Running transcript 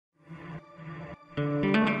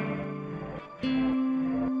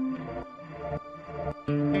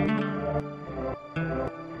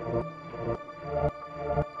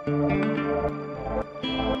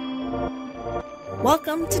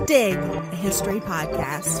Welcome to Dig, a history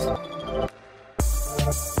podcast.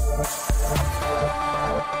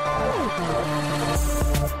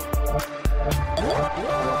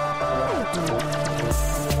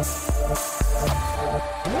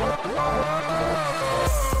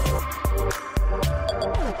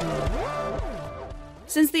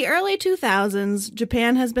 Since the early 2000s,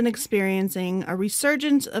 Japan has been experiencing a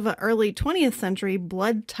resurgence of an early 20th century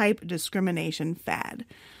blood type discrimination fad.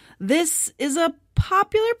 This is a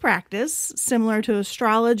popular practice, similar to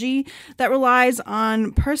astrology, that relies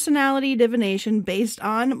on personality divination based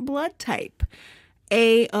on blood type,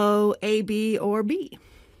 A, O, A, B, or B.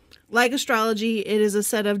 Like astrology, it is a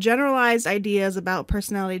set of generalized ideas about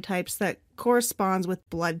personality types that corresponds with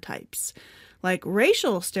blood types. Like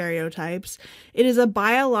racial stereotypes, it is a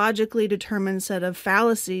biologically determined set of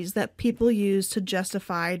fallacies that people use to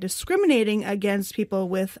justify discriminating against people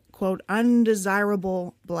with, quote,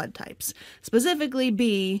 undesirable blood types, specifically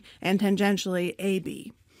B and tangentially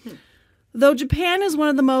AB. Though Japan is one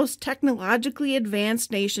of the most technologically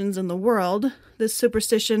advanced nations in the world, this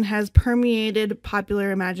superstition has permeated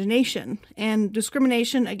popular imagination, and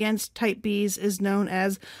discrimination against type Bs is known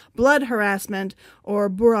as blood harassment or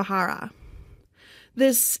burahara.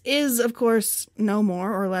 This is, of course, no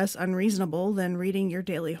more or less unreasonable than reading your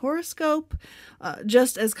daily horoscope,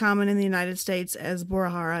 just as common in the United States as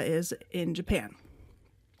burahara is in Japan.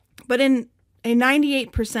 But in a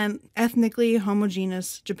 98% ethnically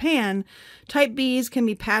homogeneous Japan, type Bs can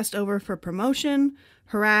be passed over for promotion,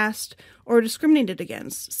 harassed, or discriminated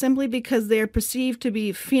against, simply because they are perceived to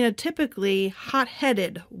be phenotypically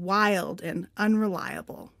hot-headed, wild, and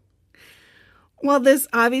unreliable. While this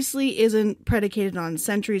obviously isn't predicated on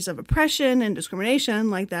centuries of oppression and discrimination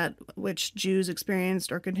like that which Jews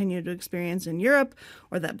experienced or continue to experience in Europe,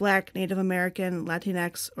 or that Black, Native American,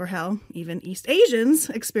 Latinx, or hell, even East Asians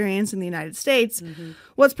experience in the United States,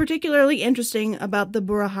 what's particularly interesting about the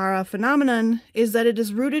burahara phenomenon is that it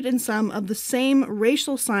is rooted in some of the same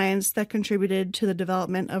racial science that contributed to the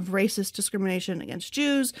development of racist discrimination against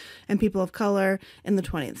Jews and people of color in the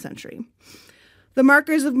 20th century. The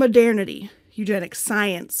markers of modernity, eugenic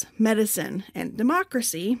science, medicine, and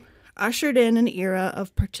democracy ushered in an era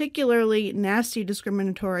of particularly nasty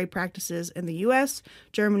discriminatory practices in the U.S.,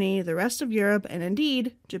 Germany, the rest of Europe, and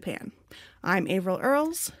indeed, Japan. I'm Averill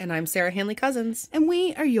Earls. And I'm Sarah Hanley Cousins. And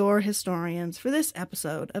we are your historians for this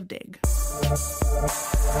episode of Dig.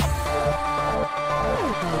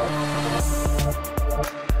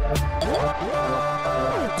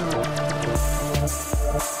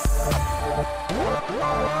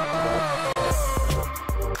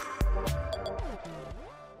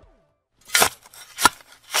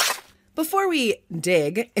 Before we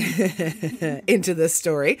dig into this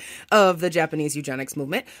story of the Japanese eugenics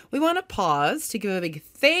movement, we want to pause to give a big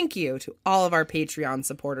thank you to all of our Patreon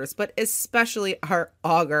supporters, but especially our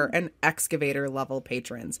auger and excavator level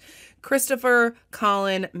patrons. Christopher,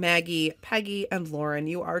 Colin, Maggie, Peggy, and Lauren,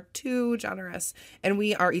 you are too generous, and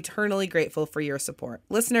we are eternally grateful for your support.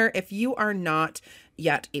 Listener, if you are not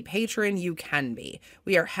yet a patron, you can be.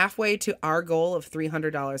 We are halfway to our goal of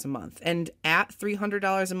 $300 a month. And at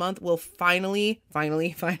 $300 a month, we'll finally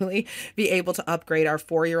be able to upgrade our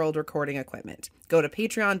 4-year-old recording equipment. Go to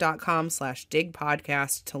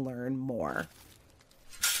patreon.com/digpodcast to learn more.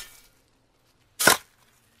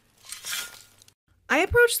 I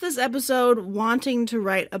approached this episode wanting to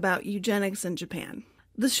write about eugenics in Japan.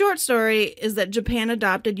 The short story is that Japan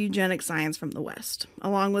adopted eugenic science from the West,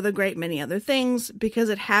 along with a great many other things, because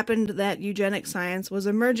it happened that eugenic science was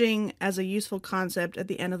emerging as a useful concept at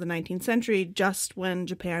the end of the 19th century, just when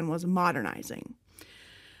Japan was modernizing.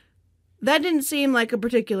 That didn't seem like a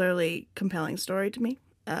particularly compelling story to me.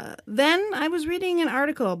 Then I was reading an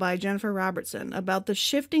article by Jennifer Robertson about the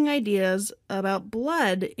shifting ideas about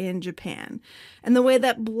blood in Japan and the way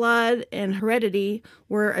that blood and heredity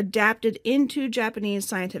were adapted into Japanese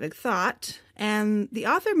scientific thought. And the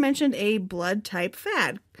author mentioned a blood type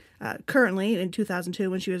fad, currently in 2002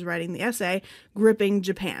 when she was writing the essay, gripping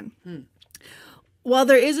Japan. While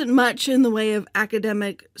there isn't much in the way of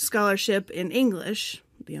academic scholarship in English,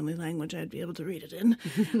 the only language I'd be able to read it in,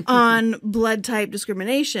 on blood type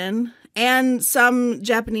discrimination, and some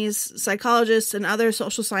Japanese psychologists and other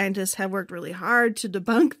social scientists have worked really hard to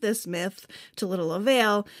debunk this myth to little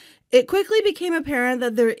avail, it quickly became apparent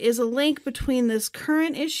that there is a link between this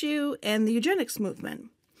current issue and the eugenics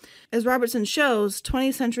movement. As Robertson shows,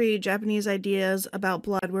 20th century Japanese ideas about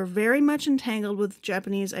blood were very much entangled with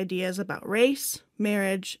Japanese ideas about race,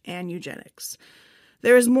 marriage, and eugenics.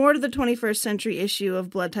 There is more to the 21st century issue of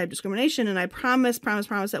blood type discrimination, and I promise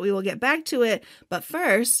that we will get back to it. But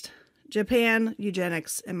first, Japan,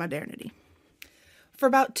 eugenics, and modernity. For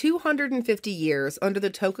about 250 years under the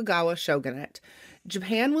Tokugawa shogunate,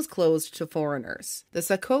 Japan was closed to foreigners. The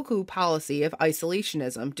Sakoku policy of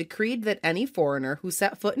isolationism decreed that any foreigner who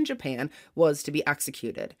set foot in Japan was to be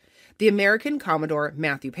executed. The American Commodore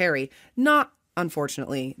Matthew Perry, not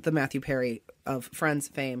unfortunately the Matthew Perry of Friends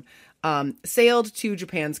fame, sailed to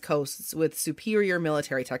Japan's coasts with superior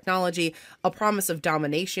military technology, a promise of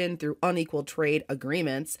domination through unequal trade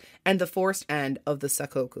agreements, and the forced end of the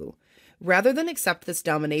Sakoku. Rather than accept this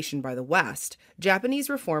domination by the West, Japanese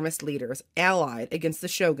reformist leaders allied against the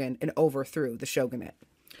shogun and overthrew the shogunate.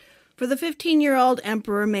 For the 15-year-old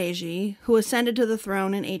Emperor Meiji, who ascended to the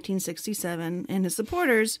throne in 1867, and his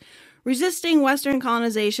supporters, resisting Western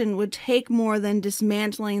colonization would take more than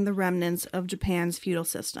dismantling the remnants of Japan's feudal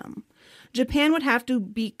system. Japan would have to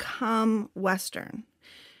become Western.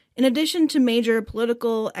 In addition to major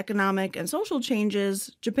political, economic, and social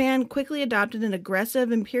changes, Japan quickly adopted an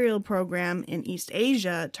aggressive imperial program in East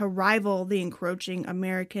Asia to rival the encroaching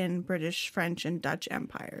American, British, French, and Dutch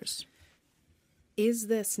empires. Is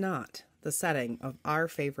this not the setting of our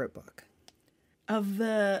favorite book? Of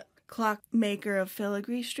the Clockmaker of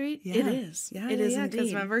Filigree Street? Yeah. It is. It is indeed.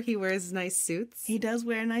 Because remember, he wears nice suits. He does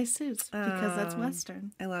wear nice suits because that's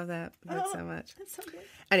Western. I love that so much. That's so good.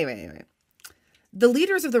 Anyway. The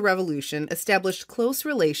leaders of the revolution established close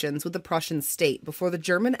relations with the Prussian state before the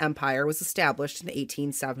German Empire was established in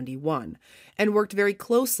 1871, and worked very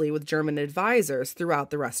closely with German advisors throughout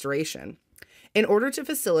the Restoration. In order to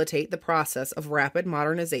facilitate the process of rapid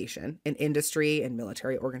modernization in industry and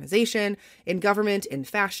military organization, in government, in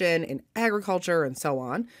fashion, in agriculture, and so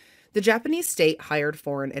on, the Japanese state hired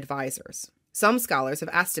foreign advisors. Some scholars have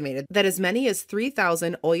estimated that as many as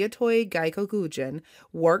 3,000 Oyatoi Gaikokujin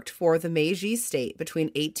worked for the Meiji state between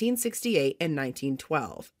 1868 and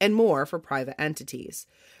 1912, and more for private entities.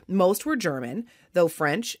 Most were German, though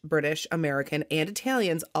French, British, American, and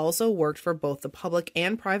Italians also worked for both the public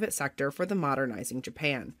and private sector for the modernizing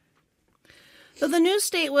Japan. Though the new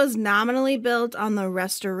state was nominally built on the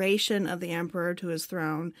restoration of the emperor to his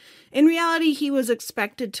throne, in reality he was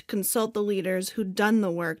expected to consult the leaders who'd done the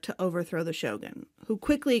work to overthrow the shogun, who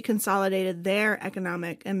quickly consolidated their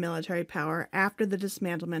economic and military power after the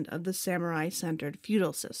dismantlement of the samurai-centered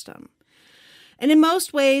feudal system. And in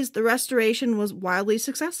most ways, the restoration was wildly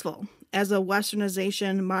successful as a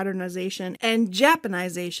westernization, modernization, and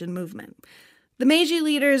Japanization movement. The Meiji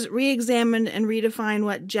leaders re-examined and redefined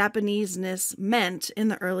what Japanese-ness meant in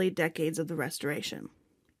the early decades of the Restoration.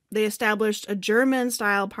 They established a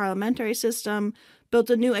German-style parliamentary system, built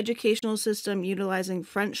a new educational system utilizing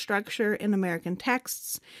French structure in American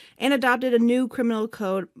texts, and adopted a new criminal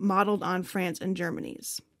code modeled on France and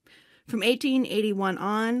Germany's. From 1881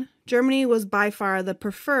 on, Germany was by far the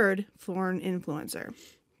preferred foreign influencer.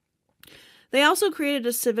 They also created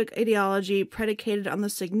a civic ideology predicated on the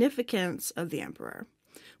significance of the emperor.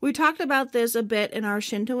 We talked about this a bit in our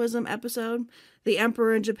Shintoism episode. The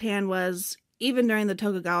emperor in Japan was, even during the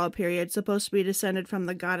Tokugawa period, supposed to be descended from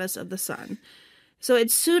the goddess of the sun. So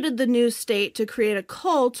it suited the new state to create a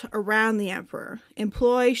cult around the emperor,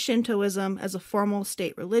 employ Shintoism as a formal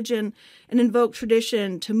state religion, and invoke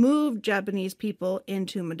tradition to move Japanese people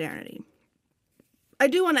into modernity. I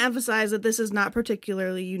do want to emphasize that this is not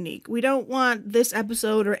particularly unique. We don't want this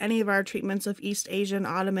episode or any of our treatments of East Asian,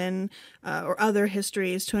 Ottoman, or other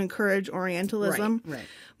histories to encourage Orientalism. Right.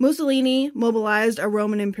 Mussolini mobilized a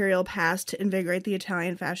Roman imperial past to invigorate the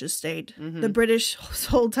Italian fascist state. The British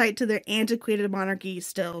hold tight to their antiquated monarchy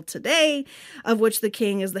still today, of which the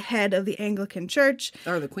king is the head of the Anglican Church.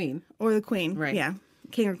 Or the queen. Right. Yeah,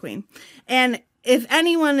 king or queen. And if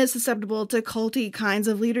anyone is susceptible to culty kinds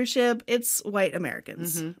of leadership, it's white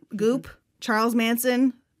Americans. Goop, Charles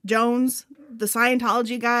Manson, Jones, the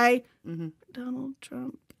Scientology guy, Donald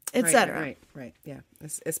Trump, etc. Right. Yeah.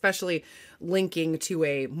 Especially linking to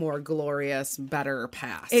a more glorious, better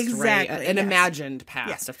past. Exactly. Right? An imagined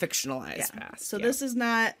past, a fictionalized past. So this is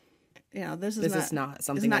not, this is not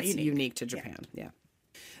something that's unique to Japan. Yeah.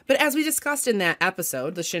 But as we discussed in that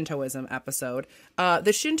episode, the Shintoism episode,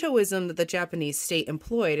 the Shintoism that the Japanese state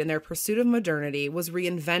employed in their pursuit of modernity was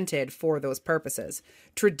reinvented for those purposes.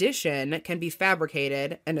 Tradition can be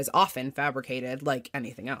fabricated and is often fabricated like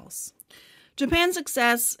anything else. Japan's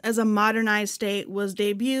success as a modernized state was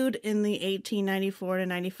debuted in the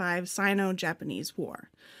 1894-95 Sino-Japanese War.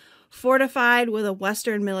 Fortified with a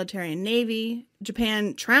Western military and navy,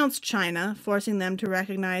 Japan trounced China, forcing them to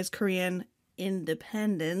recognize Korean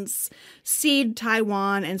independence, cede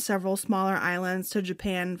Taiwan and several smaller islands to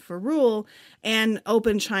Japan for rule, and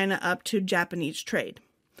open China up to Japanese trade.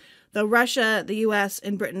 Though Russia, the US,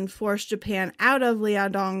 and Britain forced Japan out of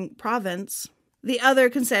Liaodong province, The other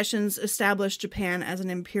concessions established Japan as an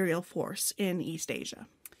imperial force in East Asia.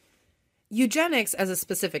 Eugenics as a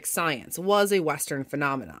specific science was a Western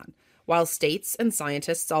phenomenon. While states and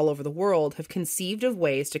scientists all over the world have conceived of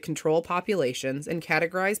ways to control populations and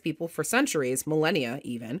categorize people for centuries, millennia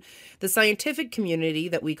even, the scientific community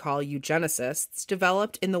that we call eugenicists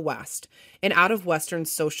developed in the West and out of Western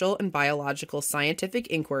social and biological scientific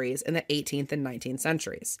inquiries in the 18th and 19th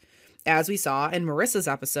centuries. As we saw in Marissa's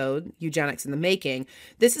episode, Eugenics in the Making,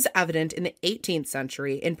 this is evident in the 18th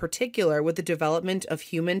century, in particular with the development of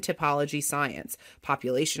human typology science,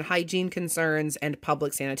 population hygiene concerns, and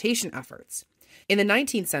public sanitation efforts. In the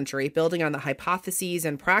 19th century, building on the hypotheses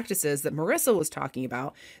and practices that Marissa was talking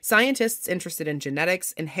about, scientists interested in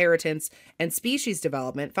genetics, inheritance, and species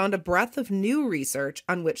development found a breadth of new research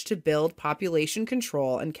on which to build population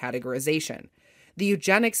control and categorization. The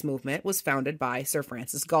eugenics movement was founded by Sir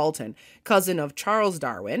Francis Galton, half-cousin of Charles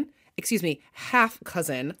Darwin,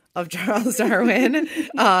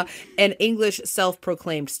 an English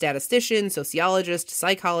self-proclaimed statistician, sociologist,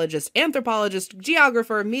 psychologist, anthropologist,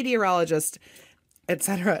 geographer, meteorologist,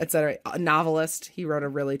 etc., etc., a novelist. He wrote a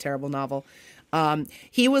really terrible novel.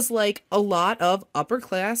 He was like a lot of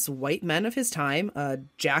upper-class white men of his time, a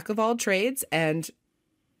jack of all trades and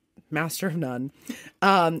master of none,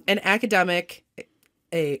 an academic,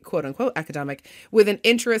 a quote-unquote academic, with an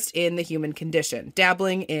interest in the human condition,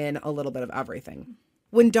 dabbling in a little bit of everything.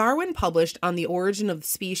 When Darwin published On the Origin of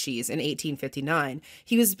Species in 1859,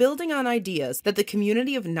 he was building on ideas that the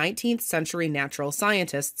community of 19th century natural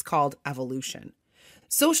scientists called evolution.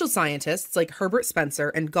 Social scientists like Herbert Spencer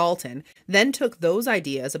and Galton then took those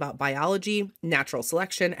ideas about biology, natural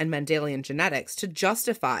selection, and Mendelian genetics to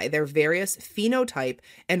justify their various phenotype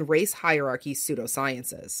and race hierarchy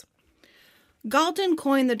pseudosciences. Galton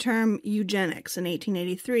coined the term eugenics in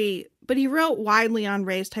 1883, but he wrote widely on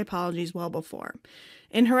race typologies well before.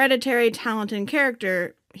 In Hereditary Talent and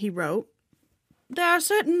Character, he wrote, "There are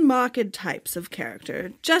certain marked types of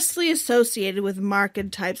character, justly associated with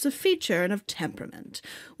marked types of feature and of temperament.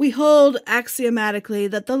 We hold axiomatically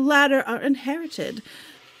that the latter are inherited,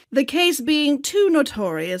 the case being too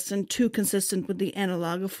notorious and too consistent with the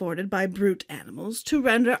analogue afforded by brute animals to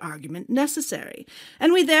render argument necessary,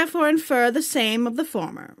 and we therefore infer the same of the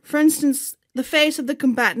former. For instance, the face of the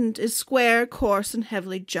combatant is square, coarse, and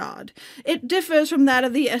heavily jawed. It differs from that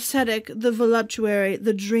of the ascetic, the voluptuary,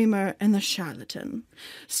 the dreamer, and the charlatan.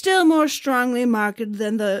 Still more strongly marked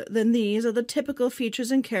than these are the typical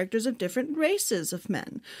features and characters of different races of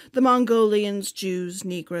men, the Mongolians, Jews,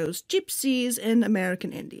 Negroes, Gypsies, and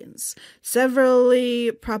American Indians.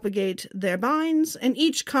 Severally propagate their binds, and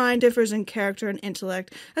each kind differs in character and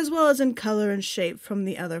intellect, as well as in color and shape from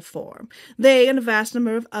the other four. They and a vast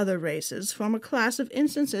number of other races form a class of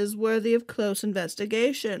instances worthy of close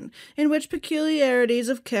investigation, in which peculiarities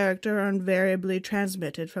of character are invariably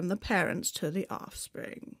transmitted from the parents to the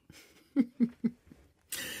offspring."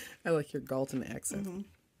 I like your Galton accent. Mm-hmm.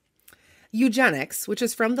 Eugenics, which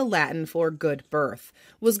is from the Latin for good birth,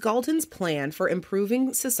 was Galton's plan for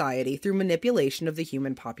improving society through manipulation of the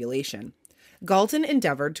human population. Galton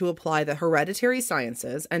endeavored to apply the hereditary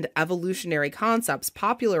sciences and evolutionary concepts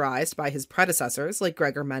popularized by his predecessors like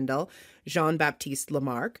Gregor Mendel, Jean-Baptiste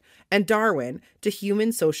Lamarck, and Darwin to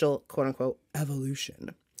human social, quote-unquote,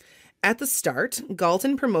 evolution. At the start,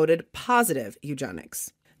 Galton promoted positive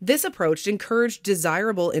eugenics. This approach encouraged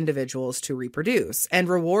desirable individuals to reproduce and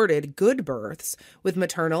rewarded good births with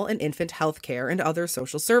maternal and infant health care and other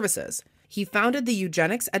social services. He founded the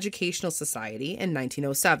Eugenics Educational Society in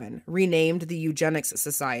 1907, renamed the Eugenics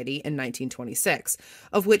Society in 1926,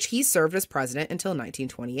 of which he served as president until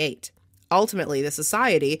 1928. Ultimately, the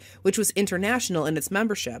society, which was international in its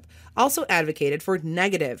membership, also advocated for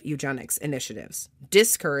negative eugenics initiatives,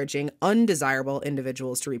 discouraging undesirable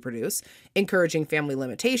individuals to reproduce, encouraging family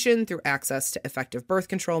limitation through access to effective birth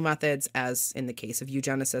control methods, as in the case of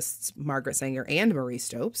eugenicists Margaret Sanger and Marie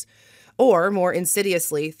Stopes, or more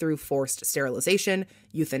insidiously through forced sterilization,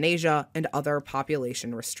 euthanasia, and other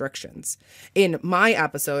population restrictions. In my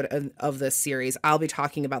episode of this series, I'll be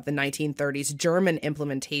talking about the 1930s German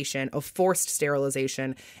implementation of forced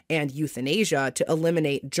sterilization and euthanasia to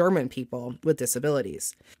eliminate German people with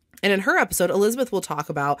disabilities. And in her episode, Elizabeth will talk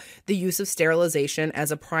about the use of sterilization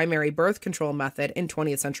as a primary birth control method in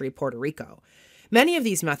 20th century Puerto Rico. Many of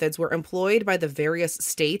these methods were employed by the various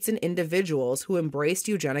states and individuals who embraced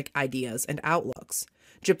eugenic ideas and outlooks.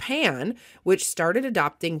 Japan, which started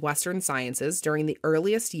adopting Western sciences during the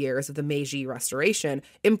earliest years of the Meiji Restoration,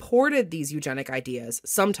 imported these eugenic ideas,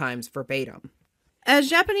 sometimes verbatim.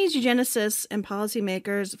 As Japanese eugenicists and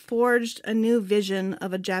policymakers forged a new vision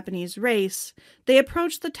of a Japanese race, they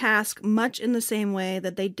approached the task much in the same way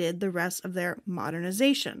that they did the rest of their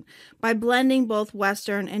modernization, by blending both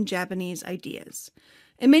Western and Japanese ideas.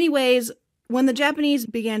 In many ways, when the Japanese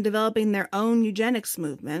began developing their own eugenics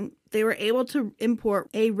movement, they were able to import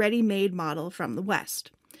a ready-made model from the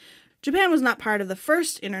West. Japan was not part of the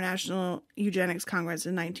first International Eugenics Congress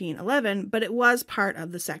in 1911, but it was part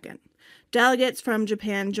of the second. Delegates from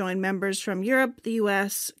Japan joined members from Europe, the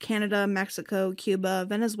U.S., Canada, Mexico, Cuba,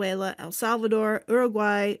 Venezuela, El Salvador,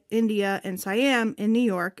 Uruguay, India, and Siam in New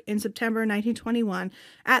York in September 1921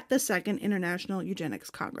 at the Second International Eugenics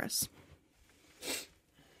Congress.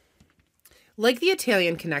 Like the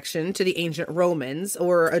Italian connection to the ancient Romans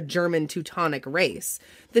or a German Teutonic race,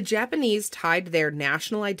 the Japanese tied their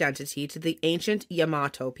national identity to the ancient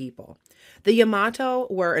Yamato people. The Yamato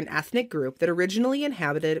were an ethnic group that originally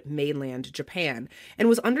inhabited mainland Japan and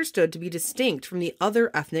was understood to be distinct from the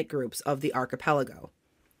other ethnic groups of the archipelago.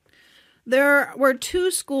 There were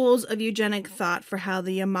two schools of eugenic thought for how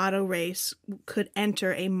the Yamato race could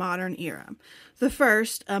enter a modern era. The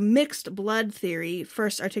first, a mixed blood theory,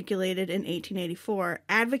 first articulated in 1884,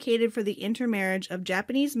 advocated for the intermarriage of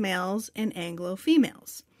Japanese males and Anglo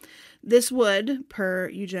females. This would, per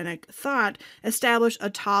eugenic thought, establish a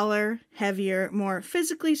taller, heavier, more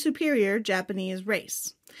physically superior Japanese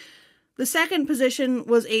race. The second position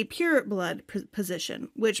was a pure blood position,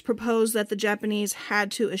 which proposed that the Japanese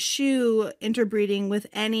had to eschew interbreeding with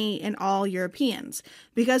any and all Europeans,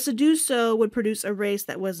 because to do so would produce a race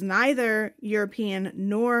that was neither European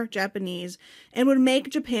nor Japanese and would make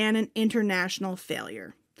Japan an international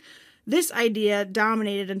failure. This idea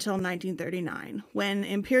dominated until 1939, when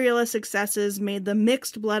imperialist successes made the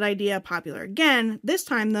mixed blood idea popular again, this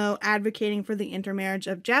time, though, advocating for the intermarriage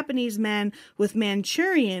of Japanese men with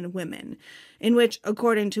Manchurian women, in which,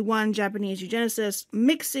 according to one Japanese eugenicist,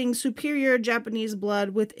 mixing superior Japanese blood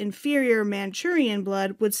with inferior Manchurian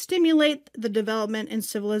blood would stimulate the development and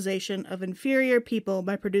civilization of inferior people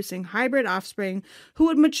by producing hybrid offspring who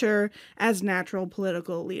would mature as natural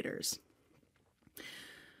political leaders.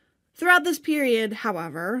 Throughout this period,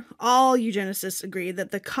 however, all eugenicists agreed that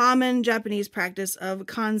the common Japanese practice of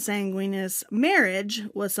consanguineous marriage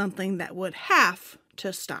was something that would have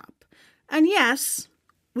to stop. And yes,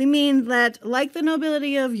 we mean that, like the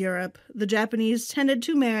nobility of Europe, the Japanese tended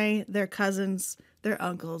to marry their cousins, their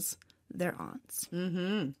uncles, their aunts.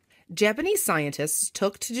 Japanese scientists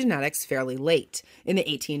took to genetics fairly late, in the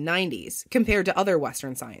 1890s, compared to other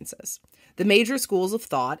Western sciences. The major schools of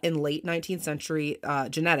thought in late 19th century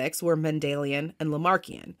genetics were Mendelian and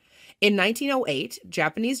Lamarckian. In 1908,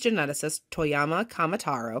 Japanese geneticist Toyama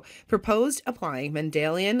Kamataro proposed applying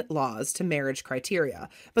Mendelian laws to marriage criteria,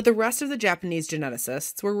 but the rest of the Japanese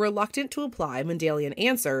geneticists were reluctant to apply Mendelian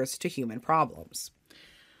answers to human problems.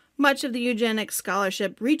 Much of the eugenic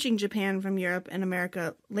scholarship reaching Japan from Europe and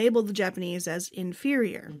America labeled the Japanese as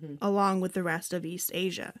inferior, along with the rest of East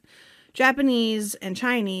Asia. Japanese and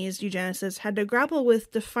Chinese eugenicists had to grapple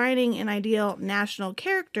with defining an ideal national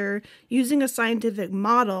character using a scientific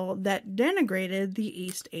model that denigrated the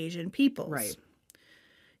East Asian peoples. Right.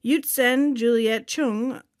 Yutsen Juliet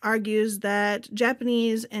Chung argues that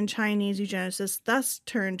Japanese and Chinese eugenicists thus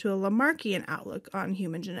turned to a Lamarckian outlook on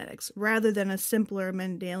human genetics rather than a simpler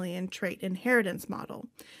Mendelian trait inheritance model.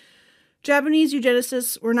 Japanese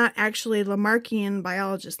eugenicists were not actually Lamarckian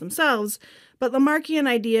biologists themselves, but Lamarckian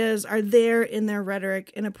ideas are there in their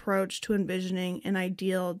rhetoric and approach to envisioning an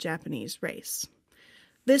ideal Japanese race.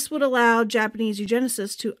 This would allow Japanese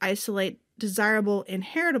eugenicists to isolate desirable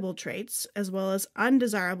inheritable traits as well as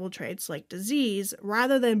undesirable traits like disease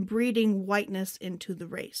rather than breeding whiteness into the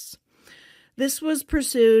race. This was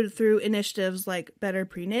pursued through initiatives like better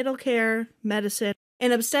prenatal care, medicine,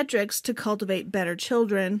 and obstetrics to cultivate better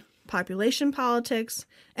children, population politics,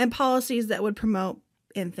 and policies that would promote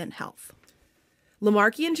infant health.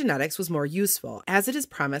 Lamarckian genetics was more useful, as it is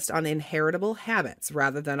premised on inheritable habits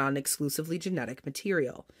rather than on exclusively genetic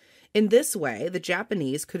material. In this way, the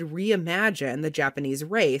Japanese could reimagine the Japanese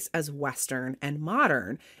race as Western and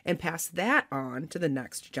modern and pass that on to the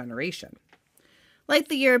next generation. Like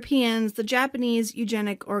the Europeans, the Japanese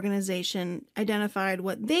Eugenic Organization identified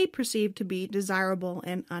what they perceived to be desirable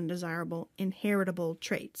and undesirable inheritable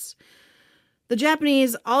traits. The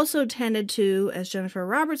Japanese also tended to, as Jennifer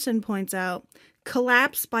Robertson points out,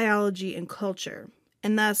 collapse biology and culture,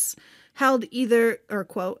 and thus held either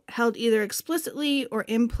explicitly or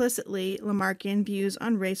implicitly Lamarckian views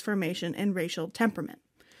on race formation and racial temperament.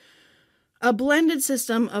 A blended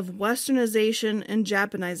system of Westernization and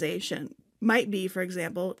Japanization might be, for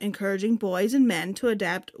example, encouraging boys and men to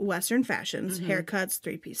adapt Western fashions, haircuts,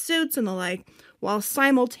 three-piece suits, and the like, while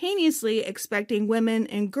simultaneously expecting women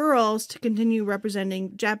and girls to continue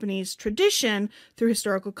representing Japanese tradition through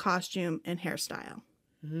historical costume and hairstyle.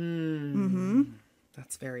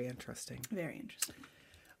 That's very interesting. Very interesting.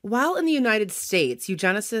 While in the United States,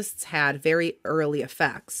 eugenicists had very early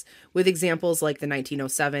effects, with examples like the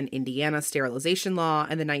 1907 Indiana sterilization law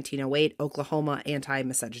and the 1908 Oklahoma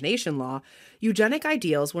anti-miscegenation law, eugenic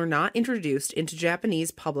ideals were not introduced into Japanese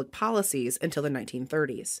public policies until the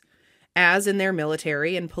 1930s. As in their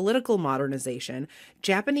military and political modernization,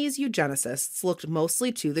 Japanese eugenicists looked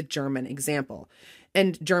mostly to the German example.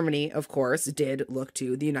 And Germany, of course, did look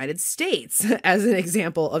to the United States as an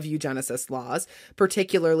example of eugenicist laws,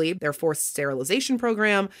 particularly their forced sterilization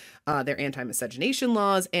program, their anti-miscegenation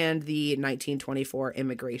laws, and the 1924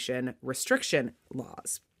 immigration restriction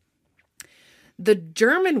laws. The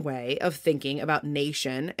German way of thinking about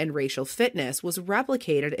nation and racial fitness was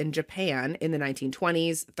replicated in Japan in the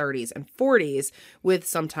 1920s, 30s, and 40s, with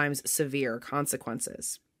sometimes severe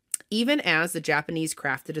consequences. Even as the Japanese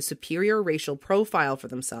crafted a superior racial profile for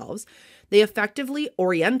themselves, they effectively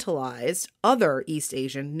orientalized other East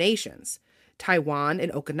Asian nations. Taiwan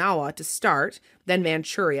and Okinawa to start, then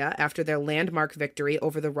Manchuria after their landmark victory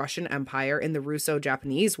over the Russian Empire in the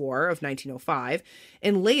Russo-Japanese War of 1905,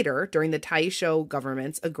 and later during the Taisho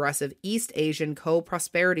government's aggressive East Asian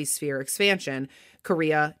co-prosperity sphere expansion,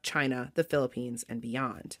 Korea, China, the Philippines, and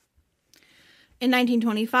beyond. In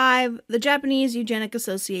 1925, the Japanese Eugenic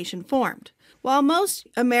Association formed. While most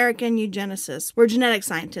American eugenicists were genetic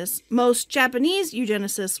scientists, most Japanese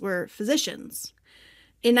eugenicists were physicians.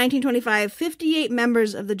 In 1925, 58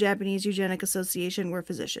 members of the Japanese Eugenic Association were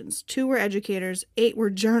physicians. 2 were educators, 8 were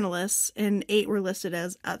journalists, and 8 were listed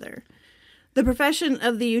as other. The profession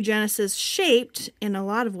of the eugenicist shaped, in a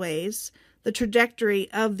lot of ways, the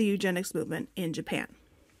trajectory of the eugenics movement in Japan.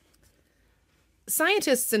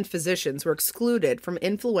 Scientists and physicians were excluded from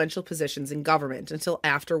influential positions in government until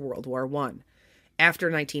after World War I. After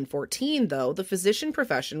 1914, though, the physician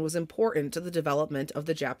profession was important to the development of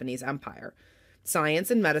the Japanese Empire. Science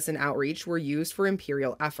and medicine outreach were used for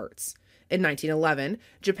imperial efforts. In 1911,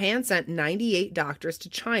 Japan sent 98 doctors to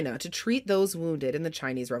China to treat those wounded in the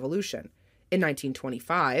Chinese Revolution. In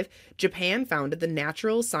 1925, Japan founded the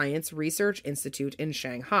Natural Science Research Institute in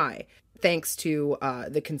Shanghai, thanks to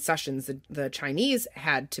the concessions the Chinese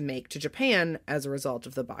had to make to Japan as a result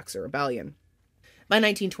of the Boxer Rebellion. By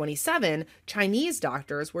 1927, Chinese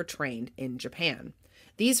doctors were trained in Japan.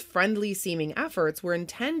 These friendly-seeming efforts were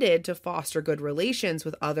intended to foster good relations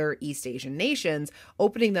with other East Asian nations,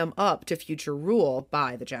 opening them up to future rule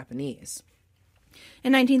by the Japanese.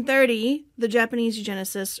 In 1930, the Japanese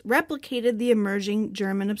eugenicists replicated the emerging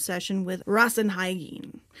German obsession with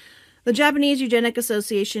Rassenhygiene. The Japanese Eugenic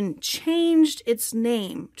Association changed its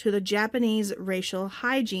name to the Japanese Racial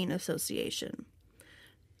Hygiene Association.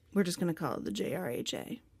 We're just going to call it the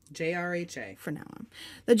JRHA. JRHA. For now on.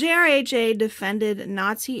 The JRHA defended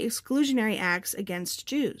Nazi exclusionary acts against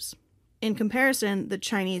Jews. In comparison, the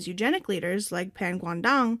Chinese eugenic leaders, like Pan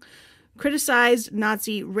Guangdong, criticized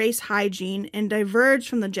Nazi race hygiene and diverged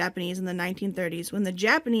from the Japanese in the 1930s, when the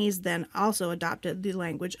Japanese then also adopted the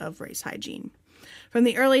language of race hygiene. From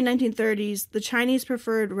the early 1930s, the Chinese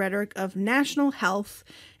preferred rhetoric of national health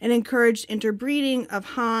and encouraged interbreeding of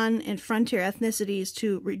Han and frontier ethnicities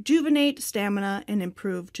to rejuvenate stamina and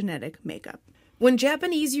improve genetic makeup. When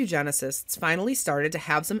Japanese eugenicists finally started to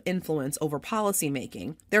have some influence over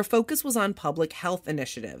policymaking, their focus was on public health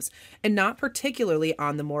initiatives, and not particularly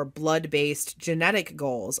on the more blood-based genetic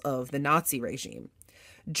goals of the Nazi regime.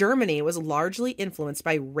 Germany was largely influenced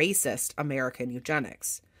by racist American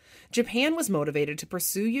eugenics. Japan was motivated to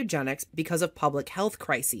pursue eugenics because of public health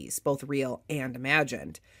crises, both real and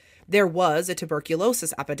imagined. There was a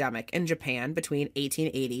tuberculosis epidemic in Japan between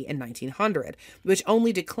 1880 and 1900, which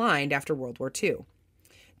only declined after World War II.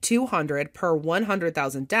 200 per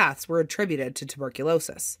 100,000 deaths were attributed to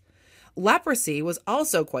tuberculosis. Leprosy was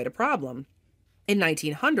also quite a problem. In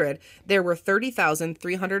 1900, there were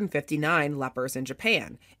 30,359 lepers in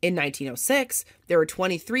Japan. In 1906, there were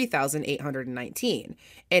 23,819.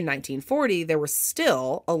 In 1940, there were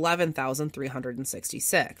still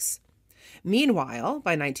 11,366. Meanwhile,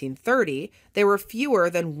 by 1930, there were fewer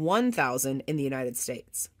than 1,000 in the United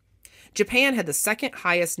States. Japan had the second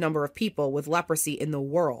highest number of people with leprosy in the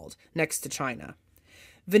world, next to China.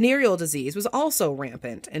 Venereal disease was also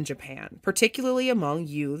rampant in Japan, particularly among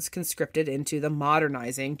youths conscripted into the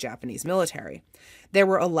modernizing Japanese military. There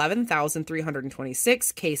were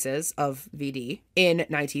 11,326 cases of VD in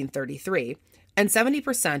 1933, And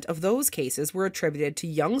 70% of those cases were attributed to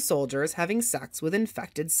young soldiers having sex with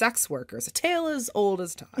infected sex workers, a tale as old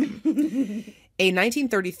as time. A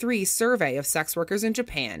 1933 survey of sex workers in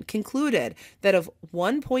Japan concluded that of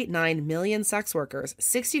 1.9 million sex workers,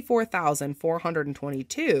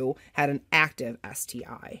 64,422 had an active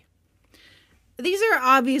STI. These are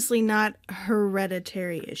obviously not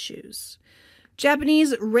hereditary issues.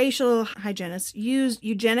 Japanese racial hygienists used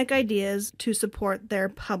eugenic ideas to support their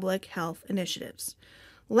public health initiatives.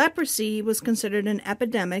 Leprosy was considered an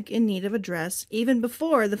epidemic in need of address even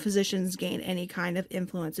before the physicians gained any kind of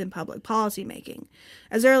influence in public policy making.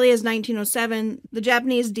 As early as 1907, the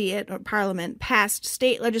Japanese Diet, or Parliament, passed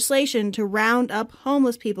state legislation to round up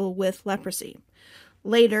homeless people with leprosy.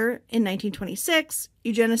 Later, in 1926,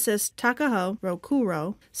 eugenicist Takao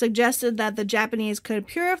Rokuro suggested that the Japanese could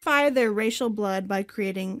purify their racial blood by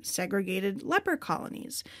creating segregated leper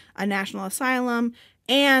colonies, a national asylum,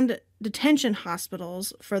 and detention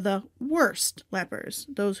hospitals for the worst lepers,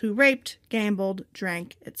 those who raped, gambled,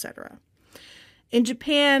 drank, etc. In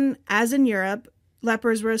Japan, as in Europe,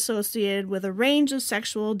 lepers were associated with a range of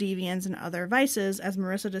sexual deviance and other vices, as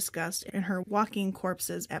Marissa discussed in her Walking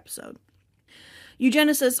Corpses episode.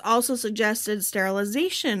 Eugenicists also suggested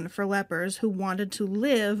sterilization for lepers who wanted to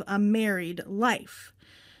live a married life.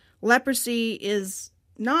 Leprosy is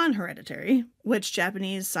non-hereditary, which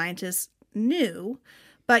Japanese scientists knew,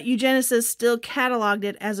 but eugenicists still cataloged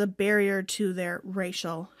it as a barrier to their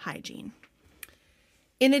racial hygiene.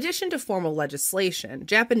 In addition to formal legislation,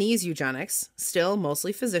 Japanese eugenics, still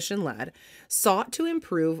mostly physician-led, sought to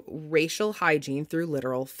improve racial hygiene through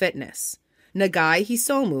literal fitness. Nagai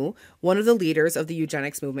Hisomu, one of the leaders of the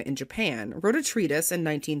eugenics movement in Japan, wrote a treatise in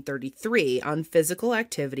 1933 on physical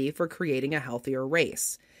activity for creating a healthier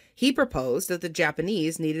race. He proposed that the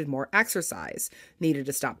Japanese needed more exercise, needed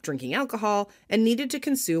to stop drinking alcohol, and needed to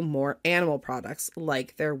consume more animal products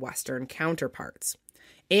like their Western counterparts.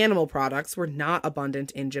 Animal products were not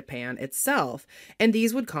abundant in Japan itself, and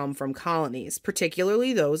these would come from colonies,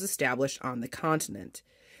 particularly those established on the continent.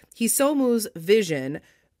 Hisomu's vision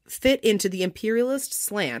fit into the imperialist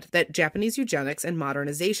slant that Japanese eugenics and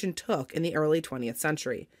modernization took in the early 20th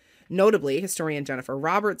century. Notably, historian Jennifer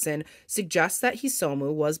Robertson suggests that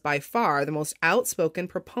Hisomu was by far the most outspoken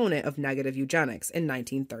proponent of negative eugenics in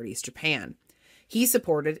 1930s Japan. He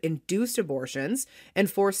supported induced abortions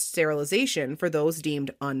and forced sterilization for those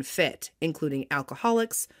deemed unfit, including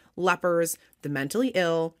alcoholics, lepers, the mentally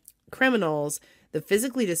ill, criminals, the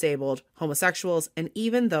physically disabled, homosexuals, and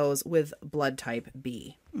even those with blood type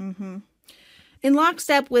B. Mm-hmm. In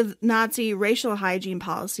lockstep with Nazi racial hygiene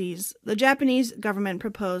policies, the Japanese government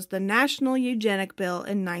proposed the National Eugenic Bill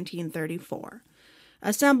in 1934.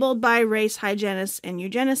 Assembled by race hygienists and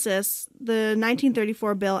eugenicists, the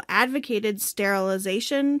 1934 bill advocated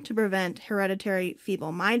sterilization to prevent hereditary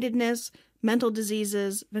feeble-mindedness, mental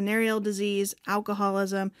diseases, venereal disease,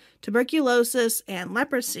 alcoholism, tuberculosis, and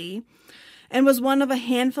leprosy, and was one of a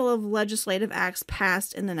handful of legislative acts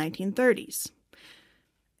passed in the 1930s.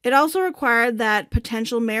 It also required that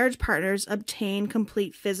potential marriage partners obtain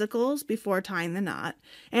complete physicals before tying the knot,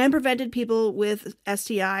 and prevented people with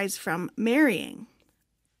STIs from marrying.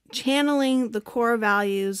 Channeling the core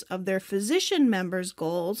values of their physician members'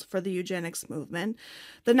 goals for the eugenics movement,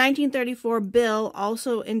 the 1934 bill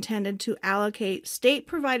also intended to allocate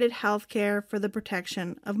state-provided health care for the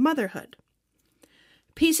protection of motherhood.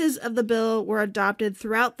 Pieces of the bill were adopted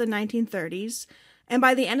throughout the 1930s, and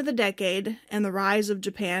by the end of the decade and the rise of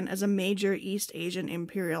Japan as a major East Asian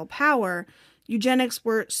imperial power, eugenics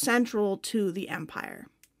were central to the empire.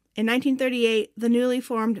 In 1938, the newly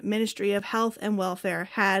formed Ministry of Health and Welfare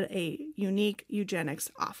had a unique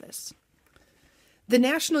eugenics office. The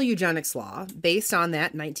National Eugenics Law, based on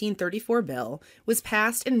that 1934 bill, was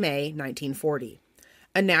passed in May 1940.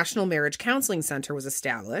 A National Marriage Counseling Center was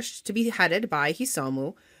established to be headed by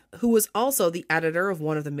Hisomu, who was also the editor of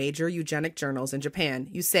one of the major eugenic journals in Japan,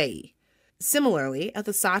 Yusei. Similarly, at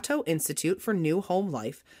the Sato Institute for New Home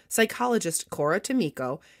Life, psychologist Cora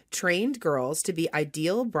Tomiko trained girls to be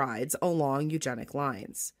ideal brides along eugenic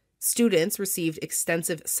lines. Students received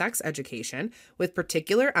extensive sex education, with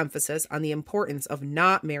particular emphasis on the importance of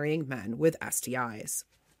not marrying men with STIs.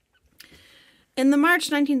 In the March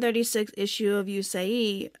 1936 issue of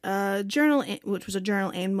Yusei, a journal which was a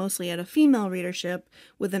journal aimed mostly at a female readership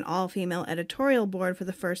with an all-female editorial board for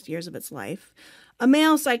the first years of its life, a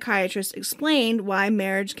male psychiatrist explained why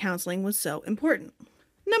marriage counseling was so important.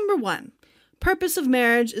 Number 1, purpose of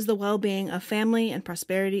marriage is the well-being of family and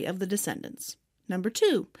prosperity of the descendants. Number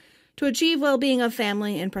 2, To achieve well-being of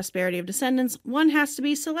family and prosperity of descendants, one has to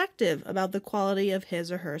be selective about the quality of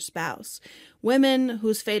his or her spouse. Women,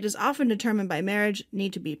 whose fate is often determined by marriage,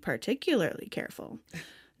 need to be particularly careful.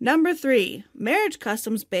 Number 3, marriage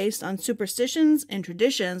customs based on superstitions and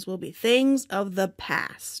traditions will be things of the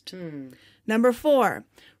past. Number 4,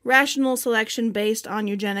 rational selection based on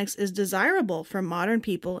eugenics is desirable for modern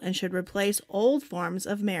people and should replace old forms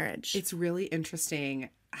of marriage. It's really interesting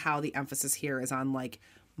how the emphasis here is on like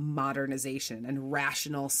modernization and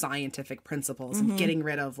rational scientific principles and getting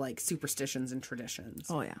rid of like superstitions and traditions.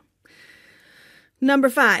 Oh, yeah. Number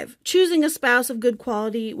 5, choosing a spouse of good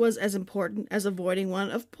quality was as important as avoiding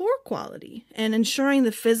one of poor quality, and ensuring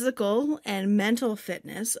the physical and mental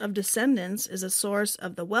fitness of descendants is a source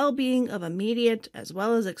of the well-being of immediate as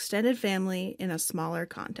well as extended family in a smaller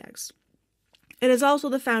context. It is also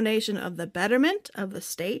the foundation of the betterment of the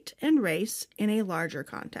state and race in a larger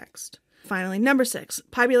context. Finally, number 6,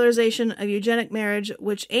 popularization of eugenic marriage,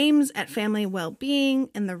 which aims at family well-being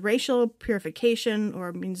and the racial purification,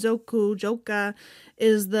 or minzoku joka,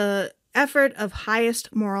 is the effort of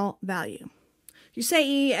highest moral value.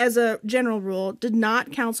 Yusei, as a general rule, did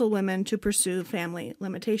not counsel women to pursue family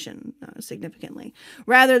limitation significantly.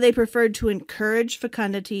 Rather, they preferred to encourage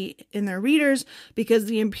fecundity in their readers because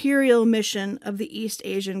the imperial mission of the East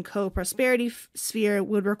Asian co-prosperity sphere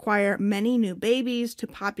would require many new babies to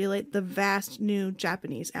populate the vast new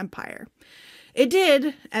Japanese empire. It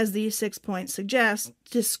did, as these 6 points suggest,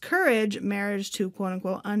 discourage marriage to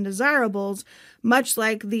quote-unquote undesirables, much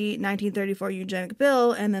like the 1934 Eugenic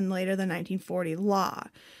Bill and then later the 1940 law.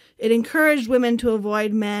 It encouraged women to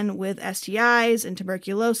avoid men with STIs and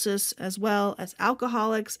tuberculosis, as well as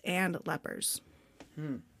alcoholics and lepers.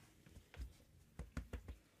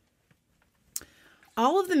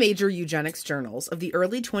 All of the major eugenics journals of the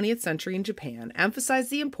early 20th century in Japan emphasized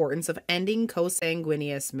the importance of ending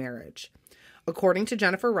consanguineous marriage. According to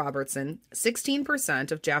Jennifer Robertson,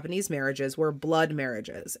 16% of Japanese marriages were blood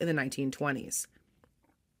marriages in the 1920s.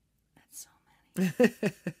 That's so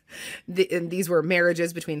many. And these were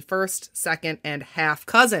marriages between first, second, and half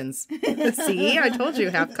cousins. See, I told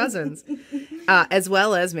you, half cousins. As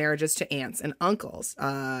well as marriages to aunts and uncles,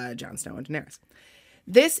 Jon Snow and Daenerys.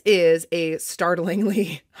 This is a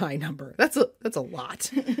startlingly high number. That's a lot.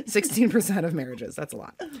 16% of marriages. That's a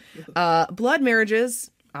lot. Blood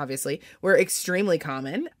marriages, obviously, were extremely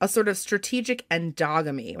common. A sort of strategic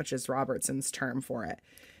endogamy, which is Robertson's term for it.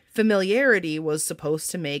 Familiarity was supposed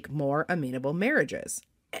to make more amenable marriages.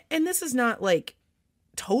 And this is not like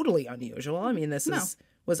totally unusual. I mean, this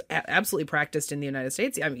was absolutely practiced in the United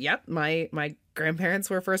States. I mean, yep, my grandparents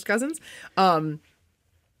were first cousins. They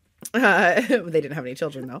didn't have any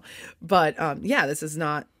children though. But yeah, this is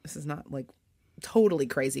not like totally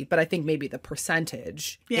crazy, but I think maybe the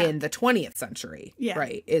percentage in the 20th century,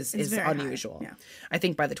 right, is unusual. Yeah. I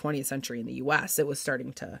think by the 20th century in the US, it was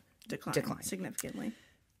starting to decline significantly.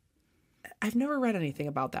 I've never read anything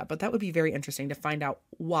about that, but that would be very interesting to find out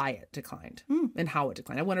why it declined and how it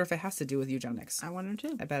declined. I wonder if it has to do with eugenics. I wonder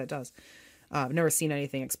too. I bet it does. I've never seen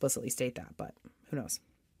anything explicitly state that, but who knows?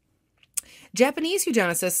 Japanese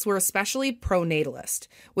eugenicists were especially pro-natalist,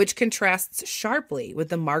 which contrasts sharply with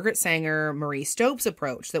the Margaret Sanger, Marie Stopes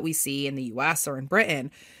approach that we see in the US or in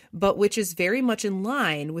Britain, but which is very much in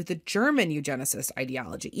line with the German eugenicist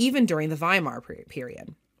ideology, even during the Weimar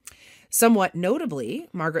period. Somewhat notably,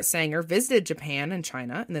 Margaret Sanger visited Japan and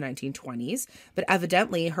China in the 1920s, but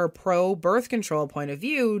evidently her pro-birth control point of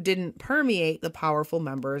view didn't permeate the powerful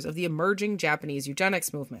members of the emerging Japanese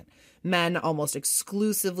eugenics movement. Men almost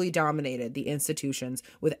exclusively dominated the institutions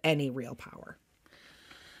with any real power.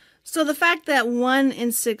 So the fact that 1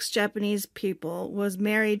 in 6 Japanese people was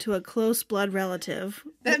married to a close blood relative...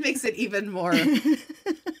 That makes it even more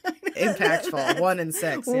impactful. 1 in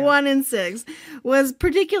 6. Yeah. 1 in 6 was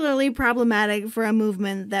particularly problematic for a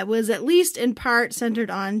movement that was at least in part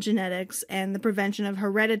centered on genetics and the prevention of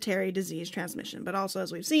hereditary disease transmission, but also,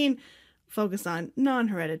 as we've seen, focused on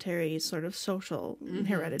non-hereditary sort of social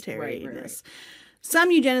hereditariness. Right.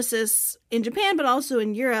 Some eugenicists in Japan, but also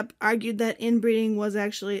in Europe, argued that inbreeding was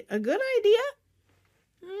actually a good idea.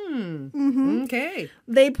 Okay.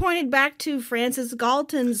 They pointed back to Francis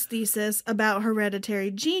Galton's thesis about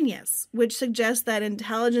hereditary genius, which suggests that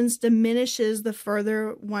intelligence diminishes the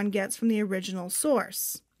further one gets from the original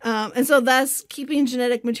source. And so thus keeping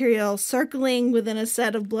genetic material circling within a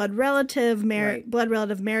set of blood relative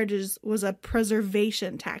marriages was a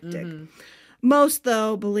preservation tactic. Most,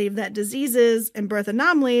 though, believe that diseases and birth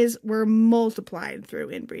anomalies were multiplied through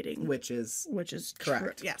inbreeding. Which is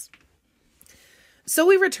correct. True. Yes. So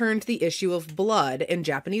we return to the issue of blood in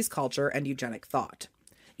Japanese culture and eugenic thought.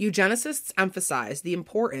 Eugenicists emphasized the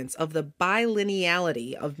importance of the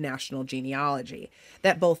bilineality of national genealogy,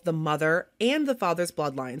 that both the mother and the father's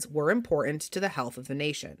bloodlines were important to the health of the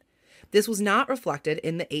nation. This was not reflected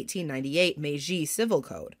in the 1898 Meiji Civil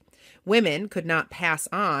Code. Women could not pass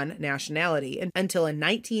on nationality until a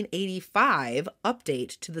 1985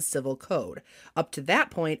 update to the Civil Code. Up to that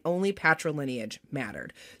point, only patrilineage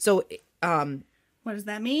mattered. So, what does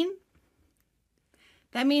that mean?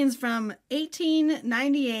 That means from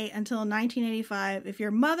 1898 until 1985, if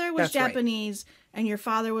your mother was Japanese and your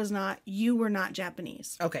father was not, you were not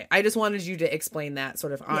Japanese. Okay, I just wanted you to explain that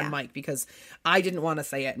sort of on mic because I didn't want to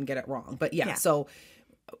say it and get it wrong. But so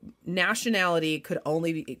nationality could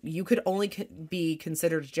only be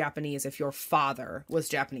considered Japanese if your father was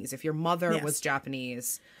Japanese. If your mother was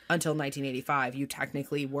Japanese until 1985, you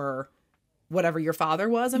technically were whatever your father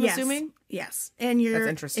was, I'm assuming? Yes. And that's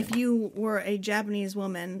interesting. If you were a Japanese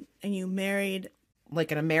woman and you married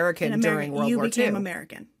like an American during World War II, you became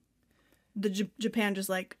American. Japan just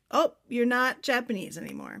like, oh, you're not Japanese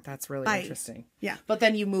anymore. That's really interesting. Yeah. But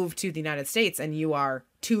then you move to the United States and you are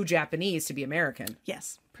too Japanese to be American.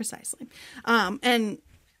 Yes, precisely. And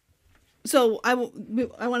so I want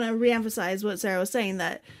to reemphasize what Sarah was saying,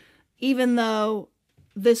 that even though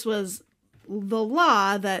this was the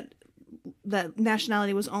law that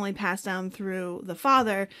nationality was only passed down through the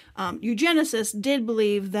father, eugenicists did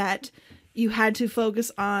believe that you had to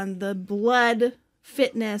focus on the blood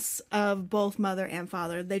fitness of both mother and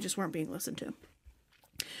father. They just weren't being listened to.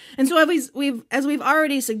 And so as we've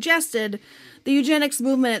already suggested, the eugenics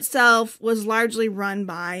movement itself was largely run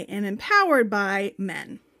by and empowered by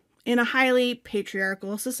men. In a highly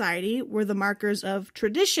patriarchal society where the markers of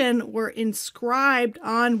tradition were inscribed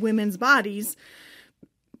on women's bodies,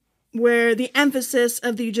 where the emphasis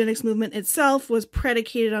of the eugenics movement itself was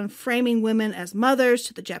predicated on framing women as mothers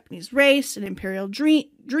to the Japanese race and imperial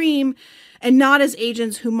dream, and not as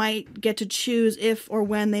agents who might get to choose if or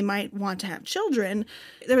when they might want to have children,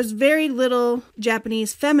 there was very little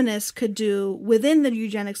Japanese feminists could do within the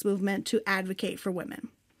eugenics movement to advocate for women.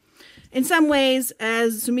 In some ways,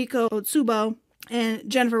 as Sumiko Otsubo and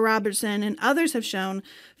Jennifer Robertson and others have shown,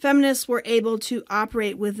 feminists were able to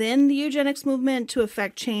operate within the eugenics movement to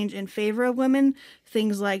affect change in favor of women.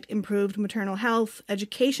 Things like improved maternal health,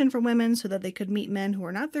 education for women so that they could meet men who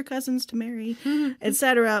are not their cousins to marry,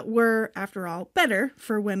 etc., were, after all, better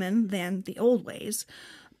for women than the old ways.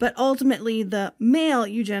 But ultimately, the male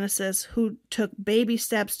eugenicists who took baby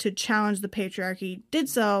steps to challenge the patriarchy did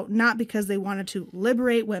so not because they wanted to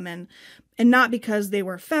liberate women, and not because they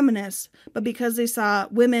were feminists, but because they saw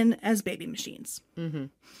women as baby machines. Mm-hmm.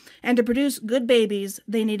 And to produce good babies,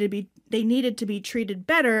 they needed to be treated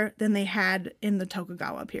better than they had in the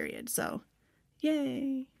Tokugawa period. So,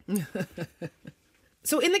 yay.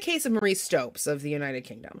 So in the case of Marie Stopes of the United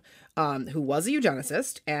Kingdom, who was a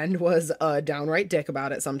eugenicist and was a downright dick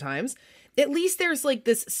about it sometimes, at least there's like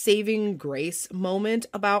this saving grace moment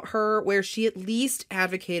about her where she at least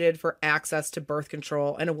advocated for access to birth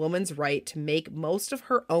control and a woman's right to make most of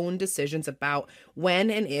her own decisions about when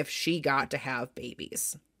and if she got to have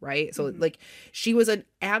babies, right? So like she was an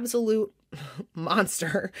absolute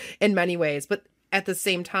monster in many ways, but at the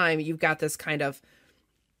same time, you've got this kind of,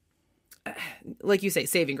 like you say,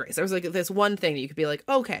 saving grace. There was like this one thing that you could be like,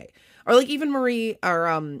 okay. Or like even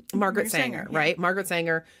Margaret Sanger, right? Yeah. Margaret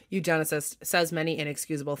Sanger, eugenicist, says many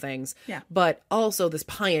inexcusable things, but also this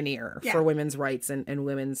pioneer for women's rights and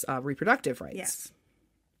women's reproductive rights. Yes.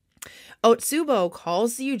 Otsubo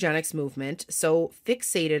calls the eugenics movement so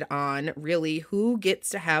fixated on really who gets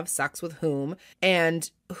to have sex with whom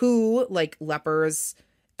and who, like lepers,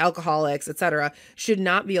 alcoholics, etc., should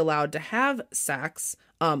not be allowed to have sex,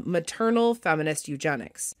 maternal feminist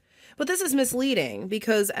eugenics. But this is misleading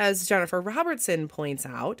because, as Jennifer Robertson points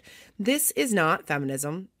out, this is not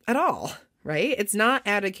feminism at all, right? It's not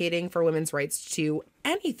advocating for women's rights to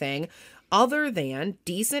anything other than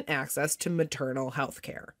decent access to maternal health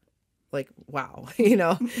care. Like, wow,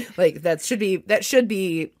 like that should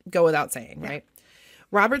be go without saying, right?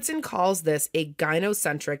 Robertson calls this a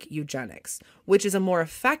gynocentric eugenics, which is a more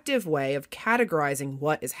effective way of categorizing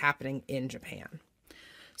what is happening in Japan.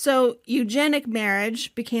 So eugenic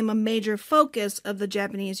marriage became a major focus of the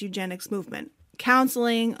Japanese eugenics movement,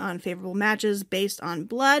 counseling on favorable matches based on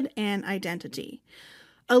blood and identity.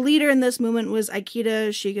 A leader in this movement was Ikeda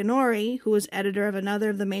Shigenori, who was editor of another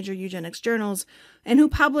of the major eugenics journals, and who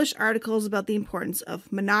published articles about the importance of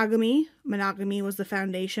monogamy. Monogamy was the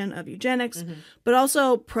foundation of eugenics, but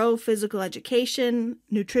also pro-physical education,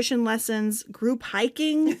 nutrition lessons, group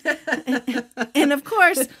hiking, and of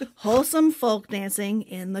course, wholesome folk dancing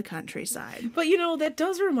in the countryside. But, you know, that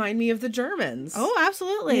does remind me of the Germans. Oh,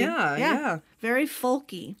 absolutely. Yeah. Very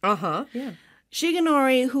folky. Uh-huh. Yeah.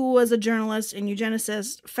 Shigenori, who was a journalist and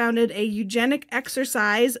eugenicist, founded a eugenic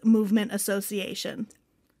exercise movement association,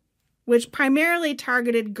 which primarily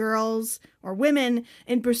targeted girls or women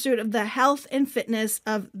in pursuit of the health and fitness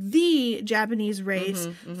of the Japanese race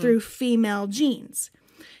through female genes.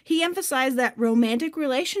 He emphasized that romantic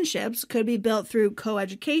relationships could be built through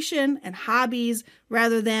coeducation and hobbies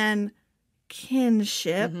rather than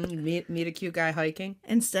kinship. Meet a cute guy hiking.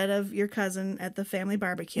 Instead of your cousin at the family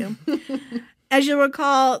barbecue. As you'll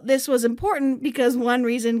recall, this was important because one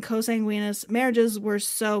reason consanguineous marriages were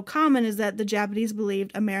so common is that the Japanese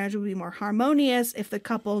believed a marriage would be more harmonious if the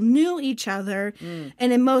couple knew each other,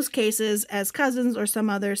 and in most cases as cousins or some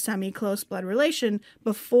other semi-close blood relation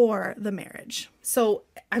before the marriage. So,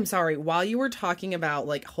 I'm sorry, while you were talking about,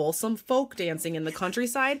 like, wholesome folk dancing in the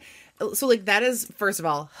countryside, so, like, that is, first of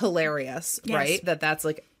all, hilarious, Yes. right? That's,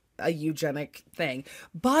 like, a eugenic thing.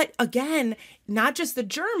 But again, not just the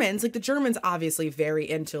Germans, like the Germans obviously very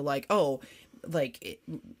into like, oh, like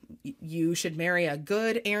you should marry a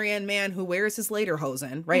good Aryan man who wears his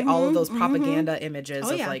lederhosen, right? All of those propaganda images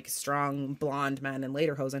of like strong blonde men in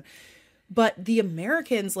lederhosen. But the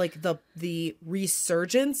Americans, like the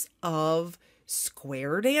resurgence of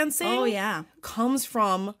square dancing comes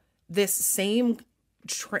from this same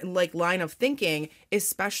line of thinking,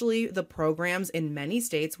 especially the programs in many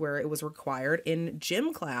states where it was required in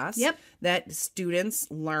gym class that students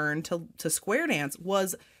learn to square dance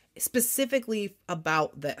was specifically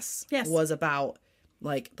about this. Yes. Was about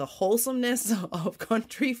like the wholesomeness of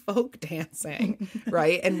country folk dancing,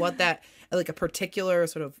 right? And what that, like a particular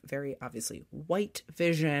sort of very obviously white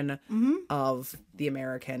vision of the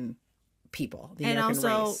American people, the American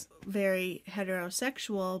race. Very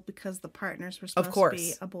heterosexual because the partners were supposed to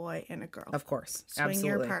be a boy and a girl. Of course. Swing Absolutely.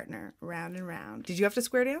 your partner round and round. Did you have to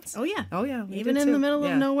square dance? Oh, yeah. Oh, yeah. Even in the middle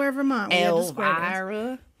of nowhere, Vermont. We had to square dance.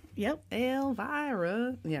 Elvira. Yep.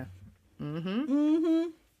 Elvira. Yeah.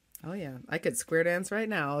 Oh, yeah. I could square dance right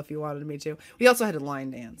now if you wanted me to. We also had to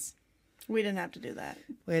line dance. We didn't have to do that.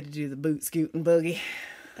 We had to do the boot, scoot, and boogie.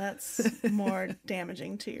 That's more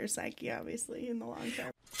damaging to your psyche, obviously, in the long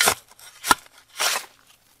term.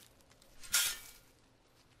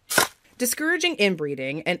 Discouraging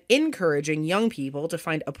inbreeding and encouraging young people to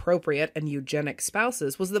find appropriate and eugenic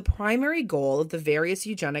spouses was the primary goal of the various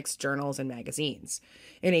eugenics journals and magazines.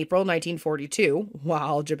 In April 1942,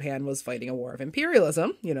 while Japan was fighting a war of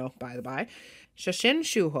imperialism, by the by, Shashin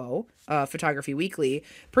Shuho, Photography Weekly,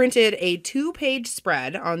 printed a 2-page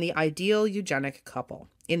spread on the ideal eugenic couple.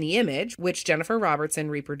 In the image, which Jennifer Robertson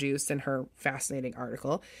reproduced in her fascinating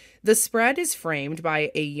article, the spread is framed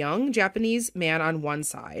by a young Japanese man on one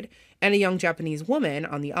side and a young Japanese woman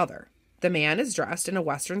on the other. The man is dressed in a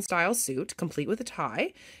Western-style suit, complete with a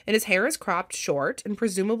tie, and his hair is cropped short and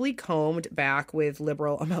presumably combed back with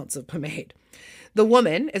liberal amounts of pomade. The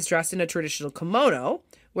woman is dressed in a traditional kimono,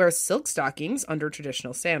 wears silk stockings under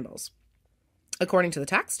traditional sandals. According to the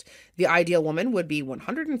text, the ideal woman would be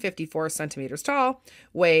 154 centimeters tall,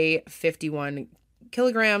 weigh 51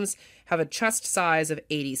 kilograms, have a chest size of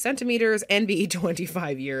 80 centimeters, and be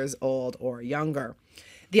 25 years old or younger.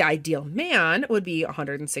 The ideal man would be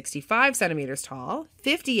 165 centimeters tall,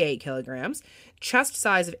 58 kilograms, chest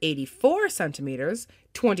size of 84 centimeters,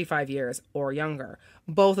 25 years or younger.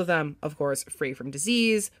 Both of them, of course, free from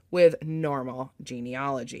disease, with normal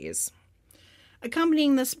genealogies.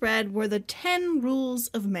 Accompanying the spread were the 10 rules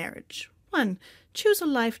of marriage. 1. Choose a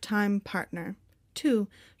lifetime partner. 2.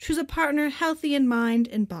 Choose a partner healthy in mind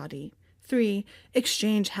and body. 3.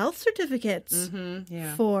 Exchange health certificates.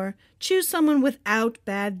 4. Choose someone without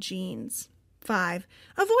bad genes. 5.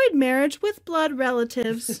 Avoid marriage with blood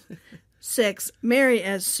relatives. 6. Marry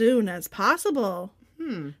as soon as possible.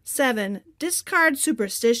 7. Discard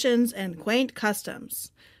superstitions and quaint customs.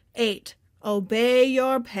 8. Obey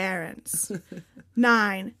your parents.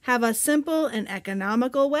 9. Have a simple and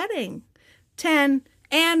economical wedding. 10.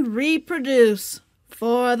 And reproduce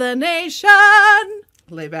for the nation.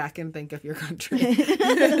 Lay back and think of your country.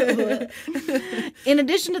 In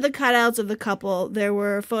addition to the cutouts of the couple, there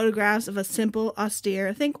were photographs of a simple,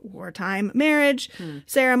 austere, wartime marriage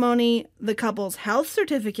ceremony, the couple's health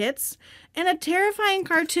certificates, and a terrifying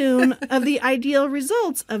cartoon of the ideal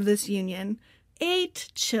results of this union.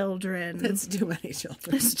 8 children. That's too many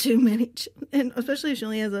children. That's too many. And especially if she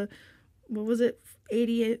only has a, what was it,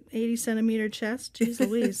 80 centimeter chest? Jeez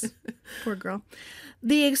Louise. Poor girl.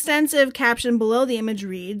 The extensive caption below the image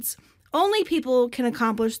reads, "Only people can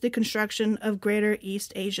accomplish the construction of Greater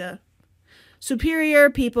East Asia. Superior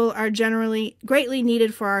people are generally greatly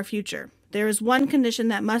needed for our future. There is one condition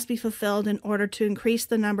that must be fulfilled in order to increase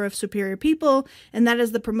the number of superior people, and that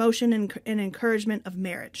is the promotion and encouragement of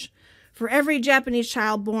marriage. For every Japanese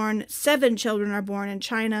child born, 7 children are born in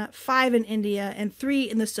China, 5 in India, and 3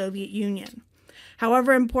 in the Soviet Union.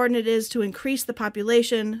 However important it is to increase the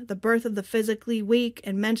population, the birth of the physically weak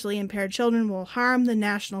and mentally impaired children will harm the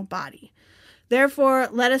national body. Therefore,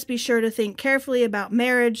 let us be sure to think carefully about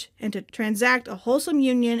marriage and to transact a wholesome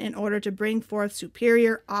union in order to bring forth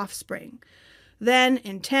superior offspring. Then,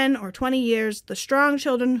 in 10 or 20 years, the strong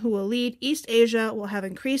children who will lead East Asia will have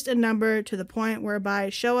increased in number to the point whereby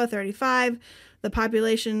Showa 35, the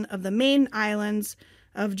population of the main islands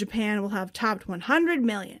of Japan will have topped 100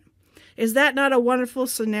 million. Is that not a wonderful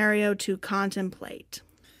scenario to contemplate?"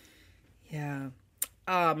 Yeah.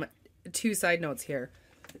 2 side notes here.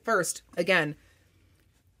 First, again,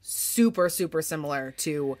 super, super similar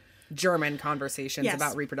to German conversations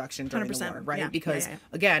about reproduction during the war, right? Yeah. Because,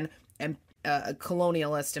 again, a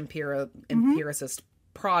colonialist, empiricist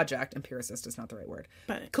project, empiricist is not the right word,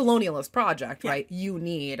 but colonialist project, right? You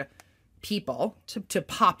need people to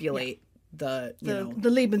populate the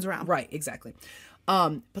Lebensraum. Right, exactly.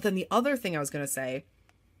 But then the other thing I was going to say,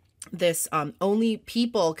 this only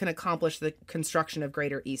people can accomplish the construction of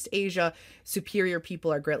Greater East Asia. Superior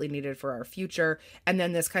people are greatly needed for our future. And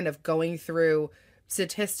then this kind of going through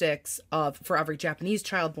statistics of, for every Japanese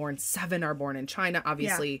child born, 7 are born in China.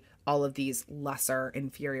 Obviously, all of these lesser,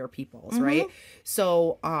 inferior peoples, right?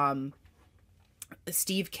 So,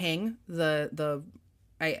 Steve King, the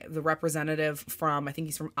representative from, I think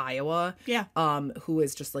he's from Iowa, who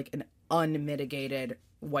is just like an unmitigated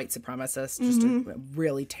white supremacist, just a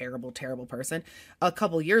really terrible, terrible person, a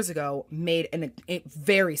couple years ago made a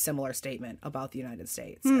very similar statement about the United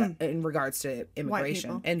States in regards to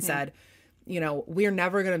immigration and said, we're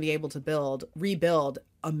never going to be able to rebuild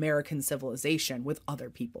American civilization with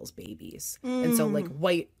other people's babies. And so like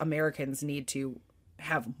white Americans need to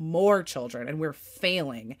have more children, and we're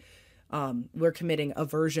failing. We're committing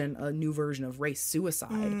a new version of race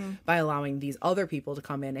suicide by allowing these other people to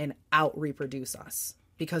come in and out-reproduce us,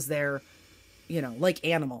 because they're, like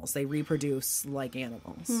animals. They reproduce like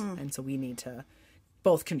animals. And so we need to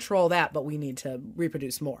both control that, but we need to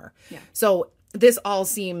reproduce more. Yeah. So this all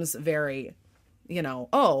seems very,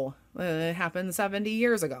 it happened 70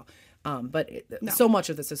 years ago. But so much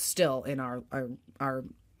of this is still in our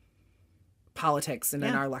politics and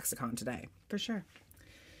in our lexicon today. For sure.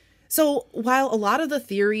 So while a lot of the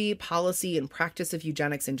theory, policy, and practice of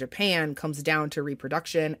eugenics in Japan comes down to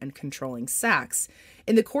reproduction and controlling sex,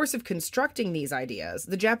 in the course of constructing these ideas,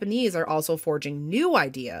 the Japanese are also forging new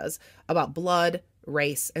ideas about blood,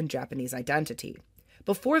 race, and Japanese identity.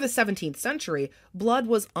 Before the 17th century, blood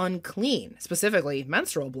was unclean, specifically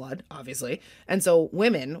menstrual blood, obviously, and so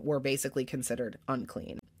women were basically considered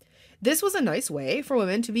unclean. This was a nice way for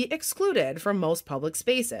women to be excluded from most public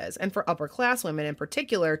spaces, and for upper-class women in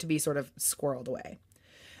particular to be sort of squirreled away.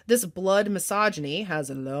 This blood misogyny has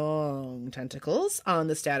long tentacles on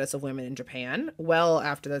the status of women in Japan, well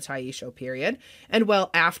after the Taisho period, and well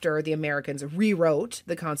after the Americans rewrote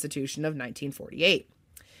the Constitution of 1948.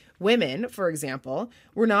 Women, for example,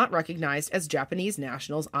 were not recognized as Japanese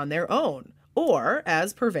nationals on their own, or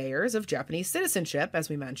as purveyors of Japanese citizenship, as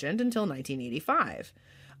we mentioned, until 1985.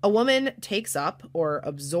 A woman takes up or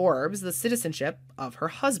absorbs the citizenship of her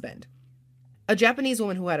husband. A Japanese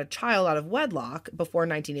woman who had a child out of wedlock before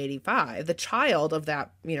 1985, the child of that,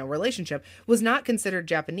 relationship was not considered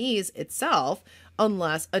Japanese itself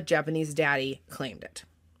unless a Japanese daddy claimed it.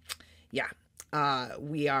 Yeah,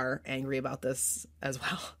 we are angry about this as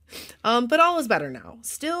well. But all is better now.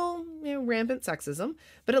 Still, rampant sexism,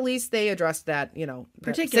 but at least they addressed that,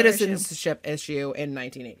 particular citizenship issue in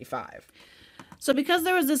 1985. So because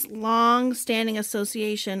there was this long-standing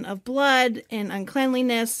association of blood and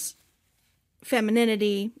uncleanliness,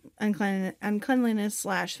 femininity,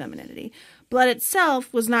 uncleanliness/femininity, blood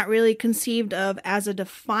itself was not really conceived of as a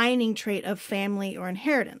defining trait of family or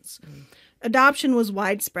inheritance. Adoption was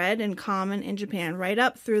widespread and common in Japan right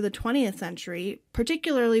up through the 20th century,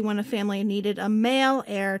 particularly when a family needed a male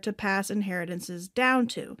heir to pass inheritances down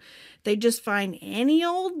to. They'd just find any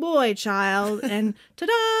old boy child and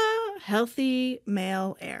ta-da, healthy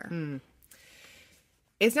male heir.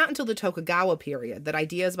 It's not until the Tokugawa period that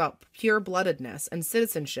ideas about pure-bloodedness and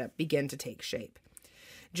citizenship begin to take shape.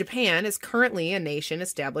 Japan is currently a nation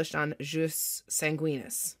established on jus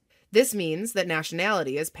sanguinis. This means that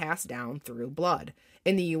nationality is passed down through blood.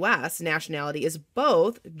 In the U.S., nationality is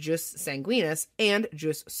both jus sanguinis and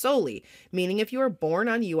jus soli, meaning if you are born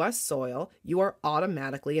on U.S. soil, you are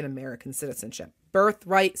automatically an American citizenship.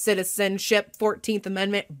 Birthright citizenship, 14th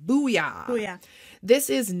Amendment, booyah! Booyah. This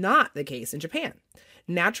is not the case in Japan.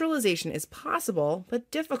 Naturalization is possible, but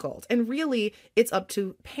difficult, and really, it's up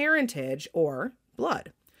to parentage or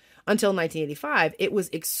blood. Until 1985, it was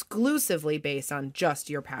exclusively based on just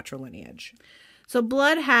your patrilineage. So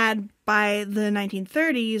blood had, by the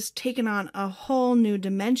 1930s, taken on a whole new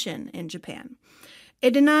dimension in Japan.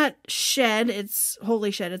 It did not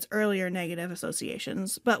wholly shed its earlier negative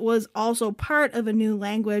associations, but was also part of a new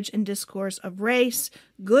language and discourse of race,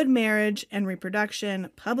 good marriage and reproduction,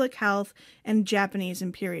 public health, and Japanese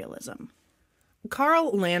imperialism.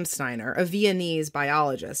 Karl Landsteiner, a Viennese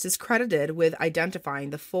biologist, is credited with identifying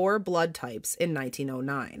the 4 blood types in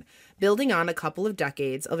 1909, building on a couple of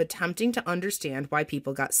decades of attempting to understand why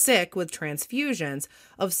people got sick with transfusions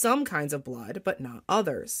of some kinds of blood, but not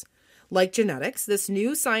others. Like genetics, this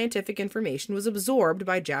new scientific information was absorbed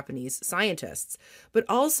by Japanese scientists, but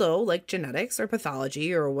also, like genetics or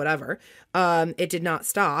pathology or whatever, it did not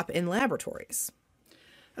stop in laboratories.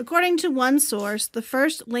 According to one source, the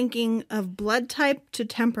first linking of blood type to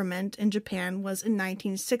temperament in Japan was in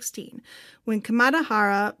 1916, when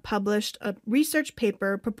Kamadahara published a research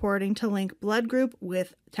paper purporting to link blood group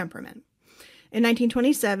with temperament. In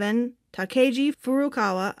 1927, Takeji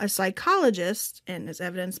Furukawa, a psychologist, and as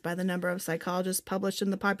evidenced by the number of psychologists published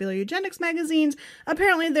in the popular eugenics magazines,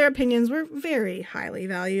 apparently their opinions were very highly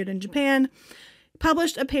valued in Japan,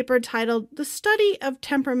 published a paper titled The Study of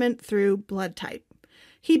Temperament Through Blood Type.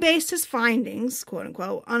 He based his findings, quote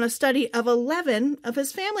unquote, on a study of 11 of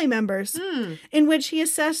his family members, in which he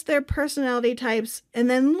assessed their personality types and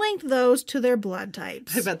then linked those to their blood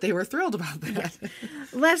types. I bet they were thrilled about that.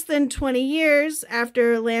 Less than 20 years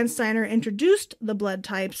after Landsteiner introduced the blood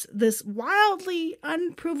types, this wildly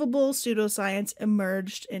unprovable pseudoscience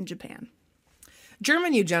emerged in Japan.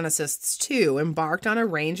 German eugenicists, too, embarked on a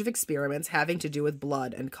range of experiments having to do with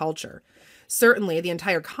blood and culture. Certainly, the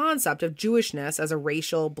entire concept of Jewishness as a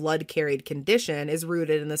racial, blood-carried condition is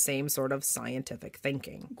rooted in the same sort of scientific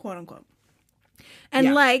thinking. Quote unquote.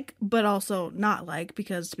 And like, but also not like,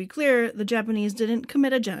 because to be clear, the Japanese didn't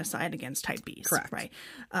commit a genocide against type Bs. Correct. Right.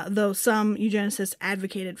 Though some eugenicists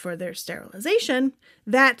advocated for their sterilization,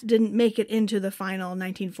 that didn't make it into the final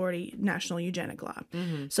 1940 National Eugenic Law.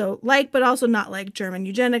 Mm-hmm. So like, but also not like German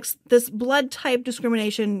eugenics, this blood type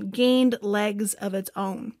discrimination gained legs of its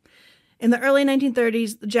own. In the early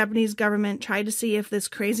 1930s, the Japanese government tried to see if this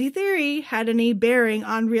crazy theory had any bearing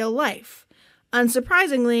on real life.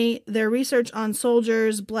 Unsurprisingly, their research on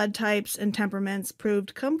soldiers, blood types, and temperaments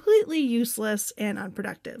proved completely useless and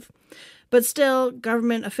unproductive. But still,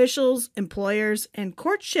 government officials, employers, and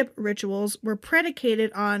courtship rituals were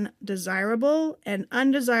predicated on desirable and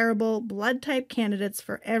undesirable blood type candidates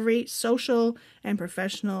for every social and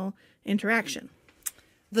professional interaction.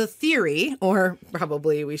 The theory, or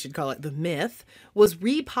probably we should call it the myth, was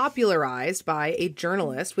repopularized by a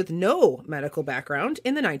journalist with no medical background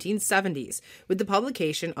in the 1970s with the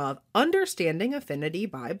publication of Understanding Affinity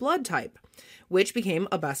by Blood Type, which became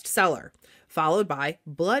a bestseller, followed by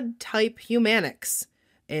Blood Type Eugenics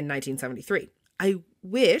in 1973. I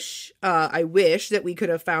wish that we could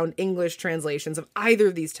have found English translations of either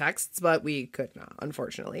of these texts, but we could not,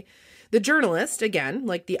 unfortunately. The journalist, again,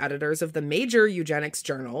 like the editors of the major eugenics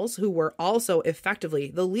journals, who were also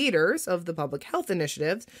effectively the leaders of the public health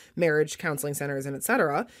initiatives, marriage counseling centers, and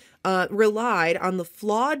etc., relied on the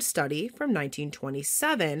flawed study from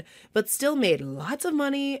 1927, but still made lots of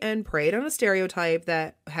money and preyed on a stereotype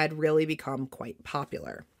that had really become quite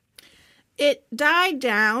popular. It died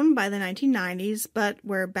down by the 1990s, but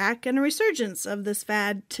we're back in a resurgence of this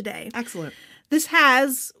fad today. Excellent. This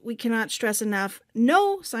has, we cannot stress enough,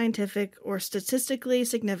 no scientific or statistically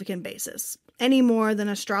significant basis, any more than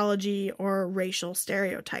astrology or racial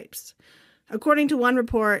stereotypes. According to one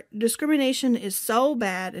report, discrimination is so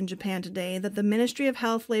bad in Japan today that the Ministry of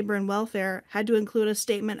Health, Labor, and Welfare had to include a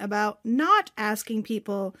statement about not asking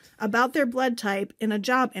people about their blood type in a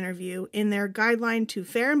job interview in their guideline to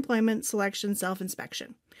fair employment selection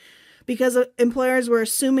self-inspection, because employers were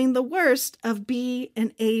assuming the worst of B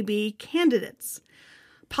and AB candidates.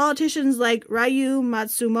 Politicians like Ryu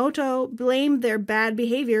Matsumoto blamed their bad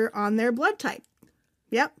behavior on their blood type.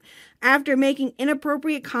 Yep. After making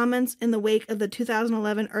inappropriate comments in the wake of the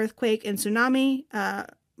 2011 earthquake and tsunami,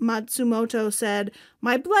 Matsumoto said,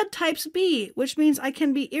 "My blood type's B, which means I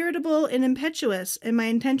can be irritable and impetuous, and my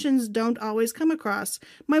intentions don't always come across.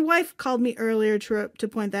 My wife called me earlier to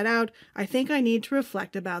point that out. I think I need to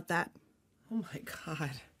reflect about that." Oh my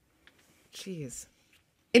God. Jeez.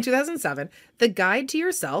 In 2007, The Guide to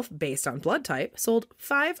Yourself, based on blood type, sold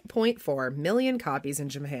 5.4 million copies in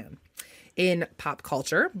Japan. In pop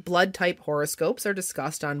culture, blood type horoscopes are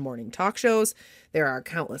discussed on morning talk shows. There are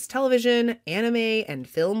countless television, anime, and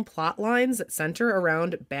film plot lines that center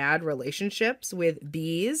around bad relationships with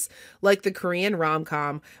Bs, like the Korean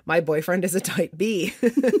rom-com My Boyfriend is a Type B.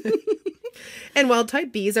 And while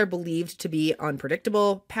Type Bs are believed to be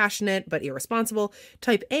unpredictable, passionate, but irresponsible,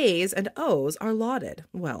 Type As and Os are lauded.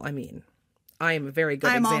 Well, I mean, I am a very good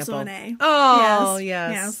example. I'm also an A. Oh,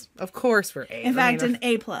 yes. Of course we're A. In fact, an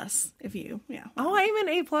A+, if you, Oh, I'm an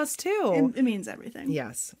A+ too. It means everything.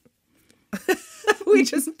 Yes. we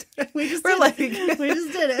just did it.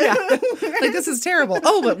 Yeah. Like, this is terrible.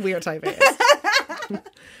 Oh, but we are Type As.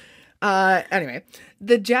 Anyway,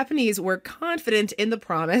 the Japanese were confident in the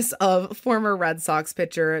promise of former Red Sox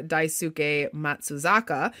pitcher Daisuke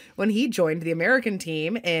Matsuzaka when he joined the American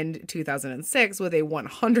team in 2006 with a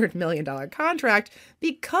 $100 million contract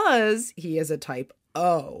because he is a Type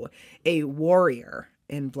O, a warrior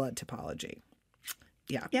in blood typology.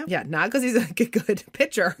 Yeah. Not because he's a good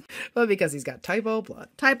pitcher, but because he's got Type O blood.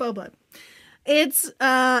 Type O blood. It's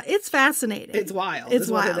fascinating. It's wild. It's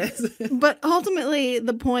wild. What it is. But ultimately,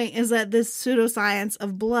 the point is that this pseudoscience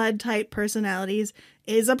of blood type personalities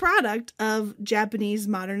is a product of Japanese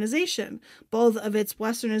modernization, both of its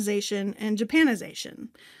westernization and Japanization.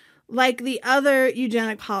 Like the other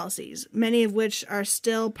eugenic policies, many of which are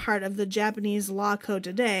still part of the Japanese law code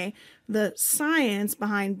today, the science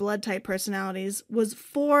behind blood type personalities was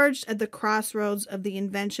forged at the crossroads of the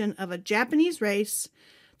invention of a Japanese race,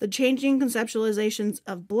 the changing conceptualizations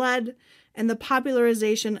of blood, and the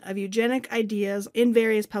popularization of eugenic ideas in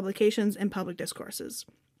various publications and public discourses.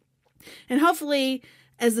 And hopefully,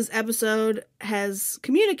 as this episode has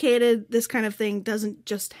communicated, this kind of thing doesn't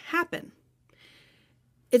just happen.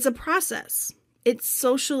 It's a process. It's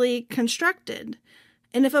socially constructed.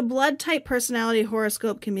 And if a blood type personality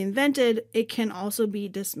horoscope can be invented, it can also be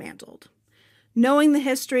dismantled. Knowing the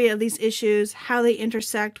history of these issues, how they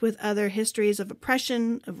intersect with other histories of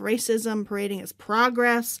oppression, of racism parading as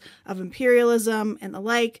progress, of imperialism, and the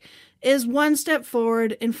like, is one step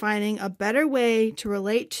forward in finding a better way to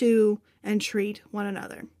relate to and treat one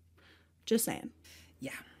another. Just saying.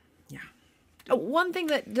 Yeah. One thing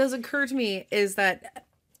that does occur to me is that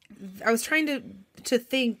I was trying to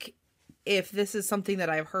think if this is something that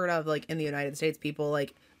I've heard of, like in the United States, people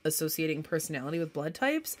like associating personality with blood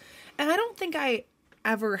types. And I don't think I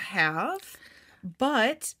ever have,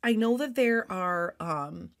 but I know that there are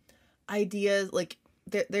ideas like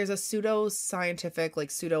there's a pseudo-scientific,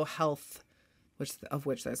 like pseudo-health, of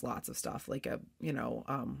which there's lots of stuff, like a,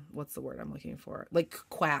 what's the word I'm looking for? Like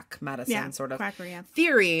quack medicine sort of quackery,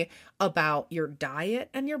 theory about your diet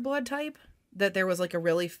and your blood type, that there was like a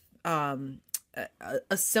really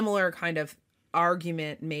a similar kind of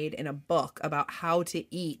argument made in a book about how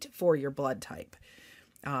to eat for your blood type.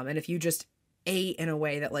 And if you just ate in a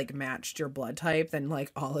way that like matched your blood type, then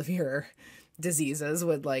like all of your diseases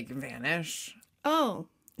would like vanish. Oh.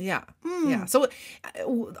 Yeah. Yeah. So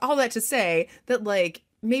all that to say that like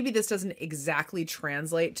maybe this doesn't exactly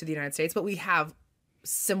translate to the United States, but we have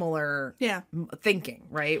similar thinking,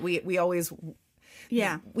 right? We always...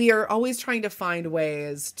 Yeah. We are always trying to find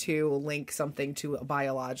ways to link something to a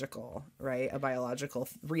biological, right? A biological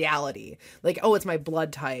reality. Like, oh, it's my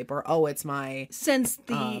blood type, or oh, it's my... Since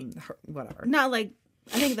the... whatever. Not like...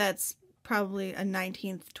 I think that's probably a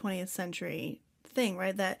 19th, 20th century thing,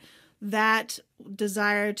 right? That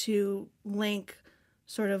desire to link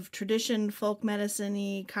sort of tradition, folk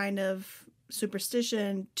medicine-y kind of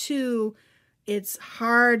superstition to... its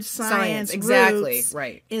hard science exactly roots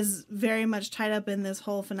right is very much tied up in this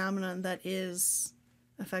whole phenomenon that is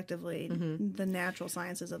effectively the natural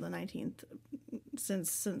sciences of the 19th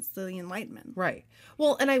since the Enlightenment. Right.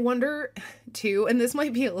 Well, and I wonder too, and this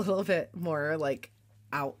might be a little bit more like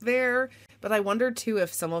out there, but I wonder too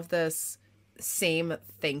if some of this same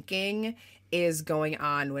thinking is going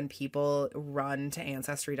on when people run to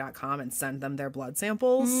Ancestry.com and send them their blood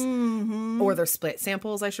samples or their split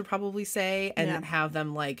samples, I should probably say, and have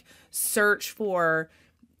them like search for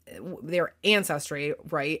their ancestry,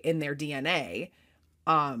 right, in their DNA,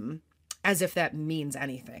 as if that means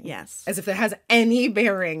anything. Yes. As if that has any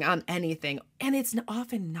bearing on anything. And it's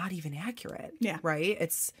often not even accurate. Yeah. Right?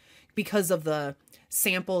 It's because of the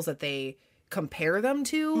samples that they compare them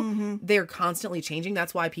to, Mm-hmm. they're constantly changing.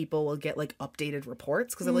 That's why people will get like updated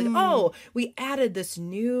reports, because they're like, oh, we added this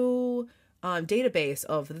new database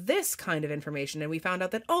of this kind of information, and we found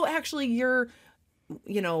out that, oh, actually you're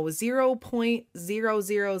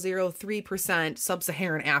 0.0003%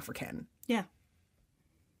 sub-Saharan African. Yeah.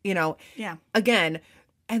 Yeah. Again,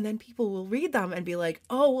 and then people will read them and be like,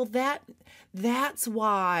 oh, well, that's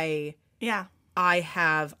why I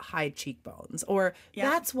have high cheekbones, or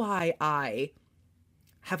that's why I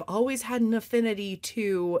have always had an affinity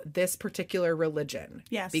to this particular religion.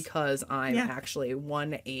 Yes. Because I'm actually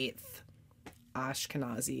 1/8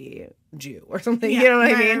 Ashkenazi Jew or something. You know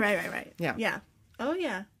what I mean? Right. Yeah. Oh,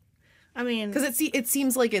 yeah. I mean, because it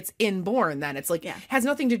seems like it's inborn. Then it's like has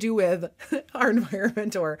nothing to do with our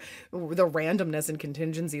environment or the randomness and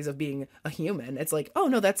contingencies of being a human. It's like, oh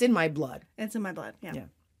no, that's in my blood. It's in my blood. Yeah.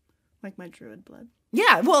 Like my druid blood.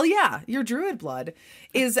 Yeah. Well, yeah. Your druid blood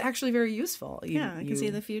is actually very useful. I can see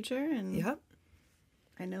the future, and Yep.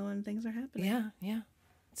 I know when things are happening. Yeah.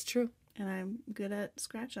 It's true. And I'm good at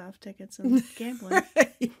scratch-off tickets and gambling.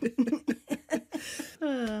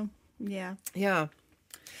 Yeah. Yeah.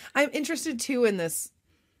 I'm interested too in this,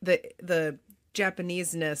 the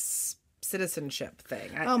Japanese-ness citizenship thing.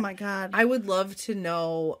 Oh my God. I would love to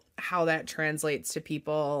know how that translates to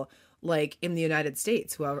people like in the United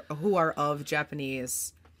States who are of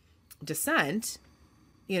Japanese descent,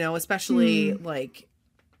 especially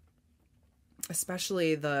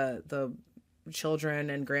especially the children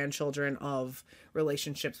and grandchildren of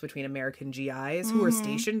relationships between American GIs who were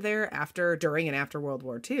stationed there during and after World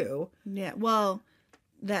War II. Yeah, well,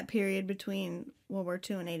 that period between World War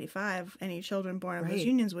II and 85, any children born of those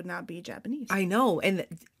unions would not be Japanese. I know. And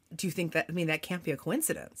do you think that, that can't be a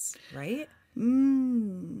coincidence, right?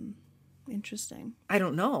 Interesting. I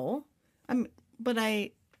don't know. But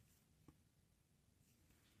I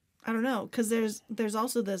don't know, because there's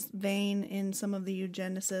also this vein in some of the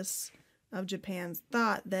eugenicists of Japan's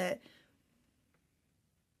thought that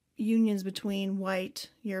unions between white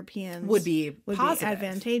Europeans would be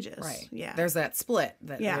advantageous. Right. Yeah. There's that split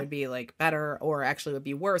that it would be like better, or actually would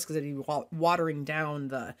be worse because it'd be watering down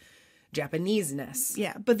the Japanese-ness.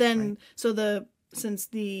 Yeah. But then, since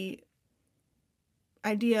the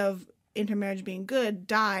idea of intermarriage being good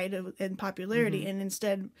died in popularity and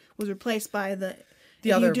instead was replaced by if other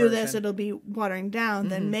you do version. this, it'll be watering down,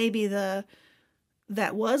 then maybe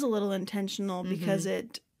that was a little intentional because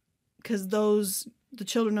the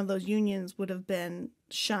children of those unions would have been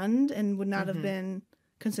shunned and would not have been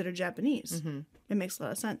considered Japanese. It makes a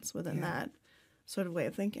lot of sense within that sort of way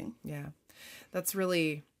of thinking. Yeah. That's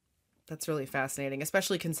really fascinating,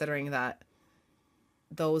 especially considering that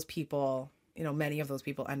those people, many of those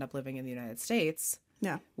people end up living in the United States.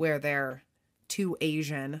 Yeah. Where they're too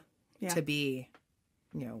Asian to be,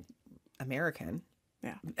 American.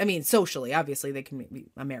 Yeah. I mean, socially, obviously, they can be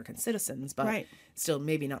American citizens, but still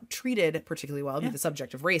maybe not treated particularly well, be the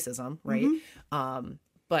subject of racism, right?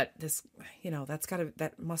 But this,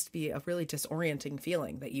 that must be a really disorienting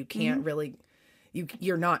feeling that you can't really,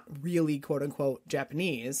 you're not really, quote unquote,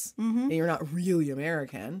 Japanese, and you're not really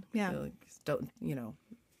American. Yeah.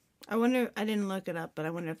 I wonder, I didn't look it up, but I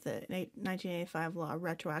wonder if the 1985 law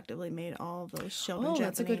retroactively made all of those children Japanese.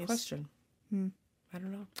 That's a good question. I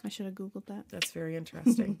don't know. I should have Googled that. That's very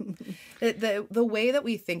interesting. The way that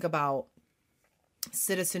we think about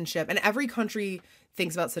citizenship, and every country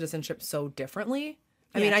thinks about citizenship so differently.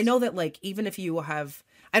 I mean, I know that, like, even if you have,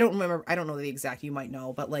 I don't know the exact, you might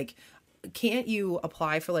know, but, like, can't you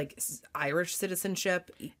apply for, like, Irish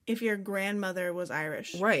citizenship? If your grandmother was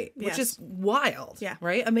Irish. Right. Which is wild. Yeah.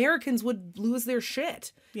 Right? Americans would lose their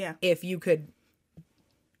shit. Yeah. If you could,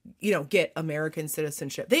 get American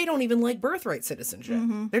citizenship. They don't even like birthright citizenship.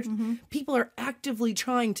 People are actively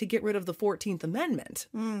trying to get rid of the 14th Amendment.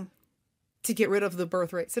 To get rid of the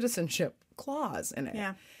birthright citizenship clause in it.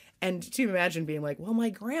 Yeah. And to imagine being like, well,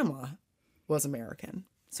 my grandma was American,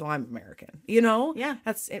 so I'm American. Yeah.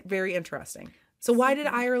 That's very interesting. So why did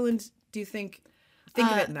Ireland, do you think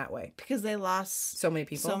of it in that way? Because they lost so many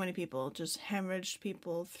people. So many people, just hemorrhaged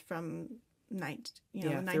people from the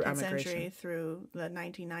 19th century through the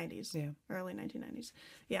 1990s, early 1990s.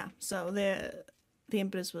 Yeah. So the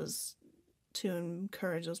impetus was to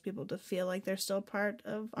encourage those people to feel like they're still part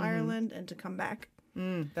of Ireland and to come back.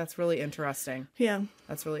 That's really interesting. Yeah.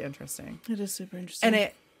 That's really interesting. It is super interesting.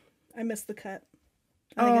 And I missed the cut.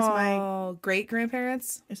 I think it's my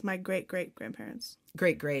great-grandparents? It's my great-great-grandparents.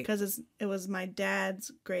 Great. Because it was my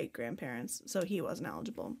dad's great-grandparents, so he wasn't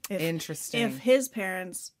eligible. Interesting. If his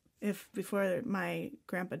parents, before my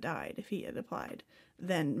grandpa died, if he had applied,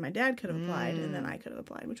 then my dad could have applied, and then I could have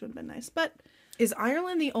applied, which would have been nice. But is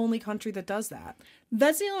Ireland the only country that does that?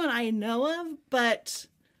 that's the only one I know of, but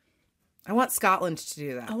I want Scotland to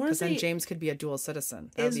do that, I wanna because then say James could be a dual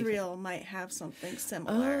citizen. That would be Israel might have something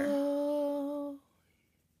similar. Oh,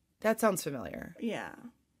 that sounds familiar. Yeah.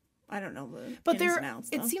 I don't know the But ins and outs,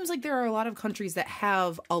 it though. seems like there are a lot of countries that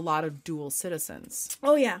have a lot of dual citizens.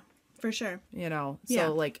 Oh, yeah, for sure. You know, so Yeah.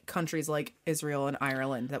 like countries like Israel and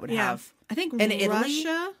Ireland that would Yeah. have. I think And Italy?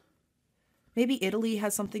 Russia. Maybe Italy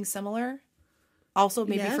has something similar. Also,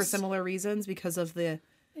 maybe for Yes. similar reasons because of the.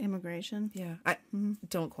 Immigration. Yeah,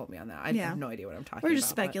 don't quote me on that. I Yeah. have no idea what I'm talking about. We're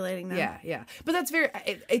just but- speculating now. Yeah. But that's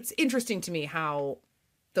it's interesting to me how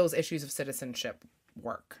those issues of citizenship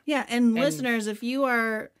work. Yeah, and listeners, if you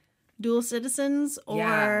are dual citizens or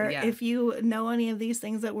Yeah. if you know any of these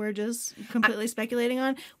things that we're just completely speculating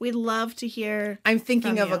on, we'd love to hear. I'm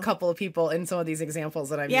thinking from of a you. couple of people in some of these examples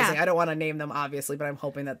that I'm Yeah. using. I don't want to name them, obviously, but I'm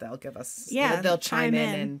hoping that they'll give us, Yeah, they'll chime chime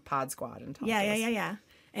in in. Pod Squad and talk to Yeah. us.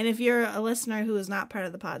 And if you're a listener who is not part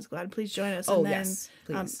of the Pod Squad, please join us. Oh, and then, yes,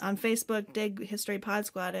 please. on Facebook, dig History Pod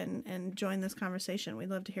Squad and join this conversation. We'd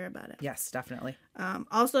love to hear about it. Yes, definitely.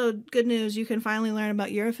 Also, good news, you can finally learn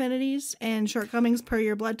about your affinities and shortcomings per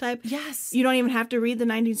your blood type. Yes. You don't even have to read the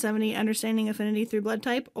 1970 Understanding Affinity Through Blood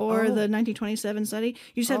Type or the 1927 study.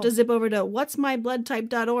 You just have to zip over to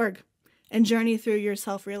whatsmybloodtype.org and journey through your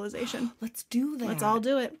self-realization. Let's do that. Let's all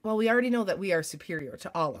do it. Well, we already know that we are superior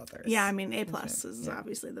to all others. Yeah, I mean, A+ is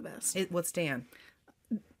obviously the best. What's Dan?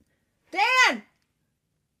 Dan!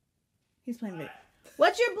 He's playing video.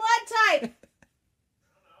 What's your blood type?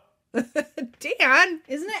 Dan?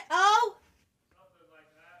 Isn't it O?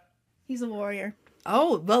 He's a warrior.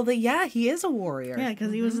 Oh, well, he is a warrior. Yeah,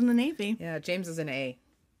 because he was in the Navy. Yeah, James is an A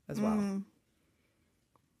as well.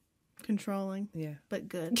 Controlling. Yeah. But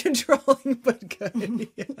good. Controlling but good.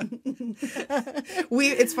 Yeah.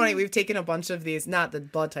 It's funny, we've taken a bunch of these, not the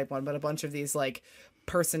blood type one, but a bunch of these like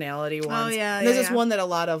personality ones. Oh, yeah. And there's this one that a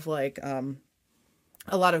lot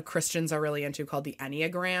of Christians are really into called the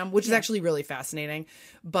Enneagram, which is actually really fascinating.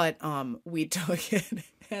 But we took it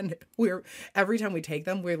and every time we take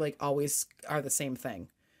them, we're like always are the same thing.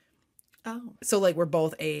 Oh. So like we're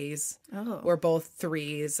both A's. Oh. We're both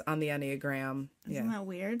 3s on the Enneagram. Isn't that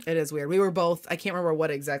weird? It is weird. We were both, I can't remember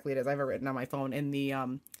what exactly it is. I have it written on my phone in the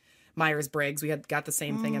Myers-Briggs. We had got the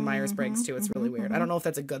same thing in Myers-Briggs too. It's really weird. I don't know if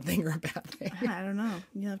that's a good thing or a bad thing. I don't know.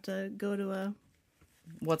 You have to go to a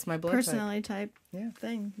What's my blood type? personality type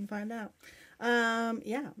thing and find out.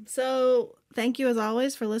 So thank you as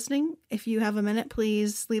always for listening. If you have a minute,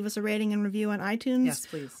 please leave us a rating and review on iTunes. Yes,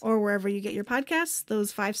 please. Or wherever you get your podcasts.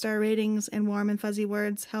 Those 5-star ratings and warm and fuzzy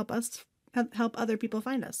words help other people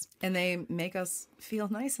find us. And they make us feel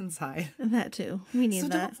nice inside. That too. We need So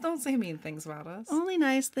that. don't say mean things about us. Only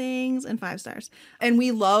nice things and 5 stars. And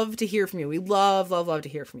we love to hear from you. We love to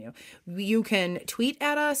hear from you. You can tweet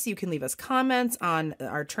at us. You can leave us comments on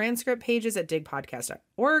our transcript pages at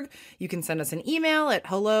digpodcast.org. You can send us an email at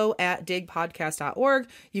hello@digpodcast.org.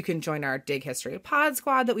 You can join our Dig History Pod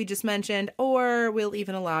Squad that we just mentioned, or we'll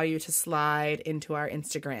even allow you to slide into our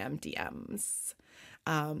Instagram DMs.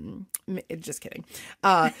 Just kidding.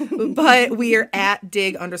 But we are at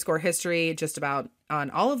dig_history just about on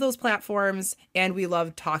all of those platforms. And we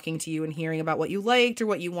love talking to you and hearing about what you liked or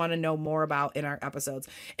what you want to know more about in our episodes.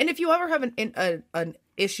 And if you ever have an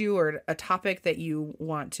issue or a topic that you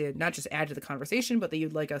want to not just add to the conversation, but that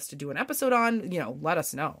you'd like us to do an episode on, let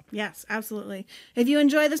us know. Yes, absolutely. If you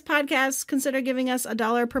enjoy this podcast, consider giving us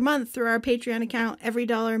 $1 per month through our Patreon account. Every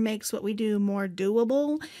dollar makes what we do more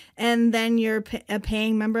doable. And then you're a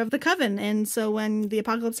paying member of the coven. And so when the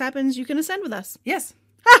apocalypse happens, you can ascend with us. Yes.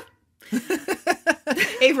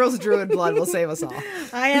 April's druid blood will save us all.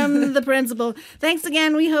 I am the principal. Thanks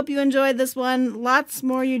again. We hope you enjoyed this one. Lots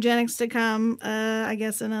more eugenics to come. I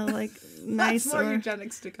guess in a nice Lots more or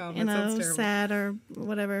eugenics to come. in That sounds a terrible. sad or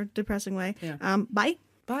whatever depressing way. Yeah. Bye.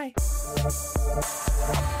 Bye.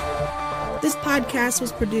 This podcast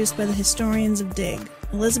was produced by the historians of Dig,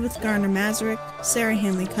 Elizabeth Garner Mazurek, Sarah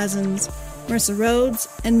Hanley Cousins, Marissa Rhodes,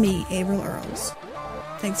 and me, April Earls.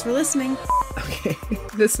 Thanks for listening. Okay,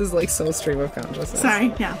 this is so stream of consciousness.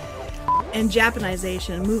 Sorry, yeah. And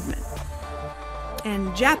Japanization movement.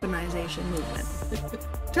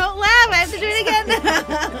 Don't laugh, I have to do it again.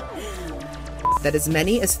 That as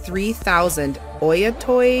many as 3,000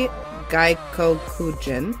 Oyatoi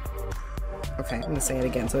Gaikokujin. Okay, I'm going to say it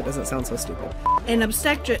again so it doesn't sound so stupid. An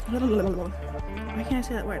obstetric... Why can't I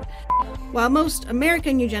say that word? While most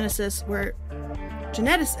American eugenicists were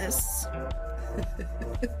geneticists...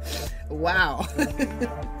 Wow.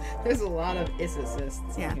 There's a lot of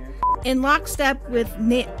is-assists in here. In lockstep with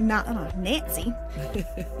Nazi.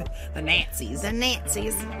 The Nazis. The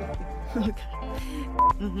Nazis. Okay.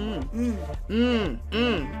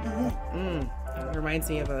 It reminds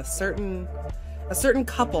me of a certain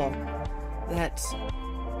couple that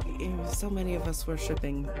so many of us were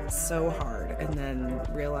shipping so hard, and then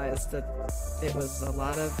realized that it was a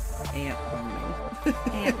lot of ant boning.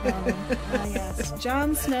 Ant boning. Ah, yes.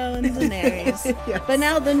 Jon Snow and Daenerys. Yes. But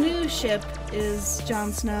now the new ship is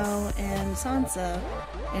Jon Snow and Sansa,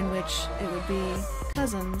 in which it would be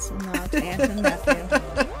cousins, not aunt and nephew.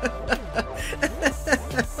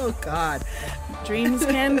 Oh God. Dreams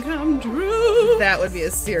can come true. That would be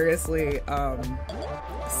a seriously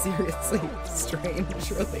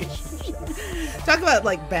strange relationship. Talk about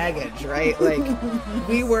like baggage, right? Like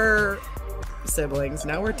we were siblings,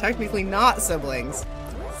 now we're technically not siblings.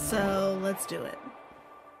 So let's do it.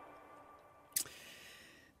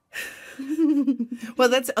 Well,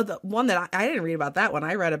 that's the one that I didn't read about that one.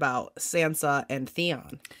 I read about Sansa and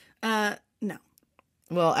Theon. No.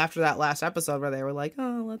 Well, after that last episode where they were like,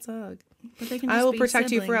 "Oh, let's hug. But they can I just will be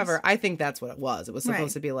protect you siblings. forever." I think that's what it was. It was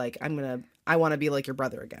supposed to be like, I want to be like your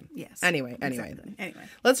brother again. Yes. Anyway. Exactly. Anyway.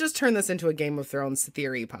 Let's just turn this into a Game of Thrones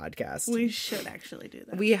theory podcast. We should actually do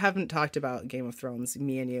that. We haven't talked about Game of Thrones,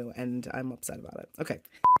 me and you, and I'm upset about it. Okay.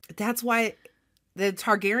 That's why the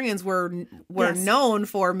Targaryens were Yes. known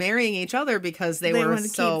for marrying each other, because they were want to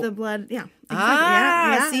so... keep the blood. Yeah. Exactly.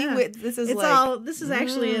 Ah, see, yeah. this is It's like... all. This is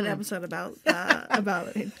actually an episode about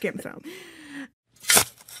Game of Thrones.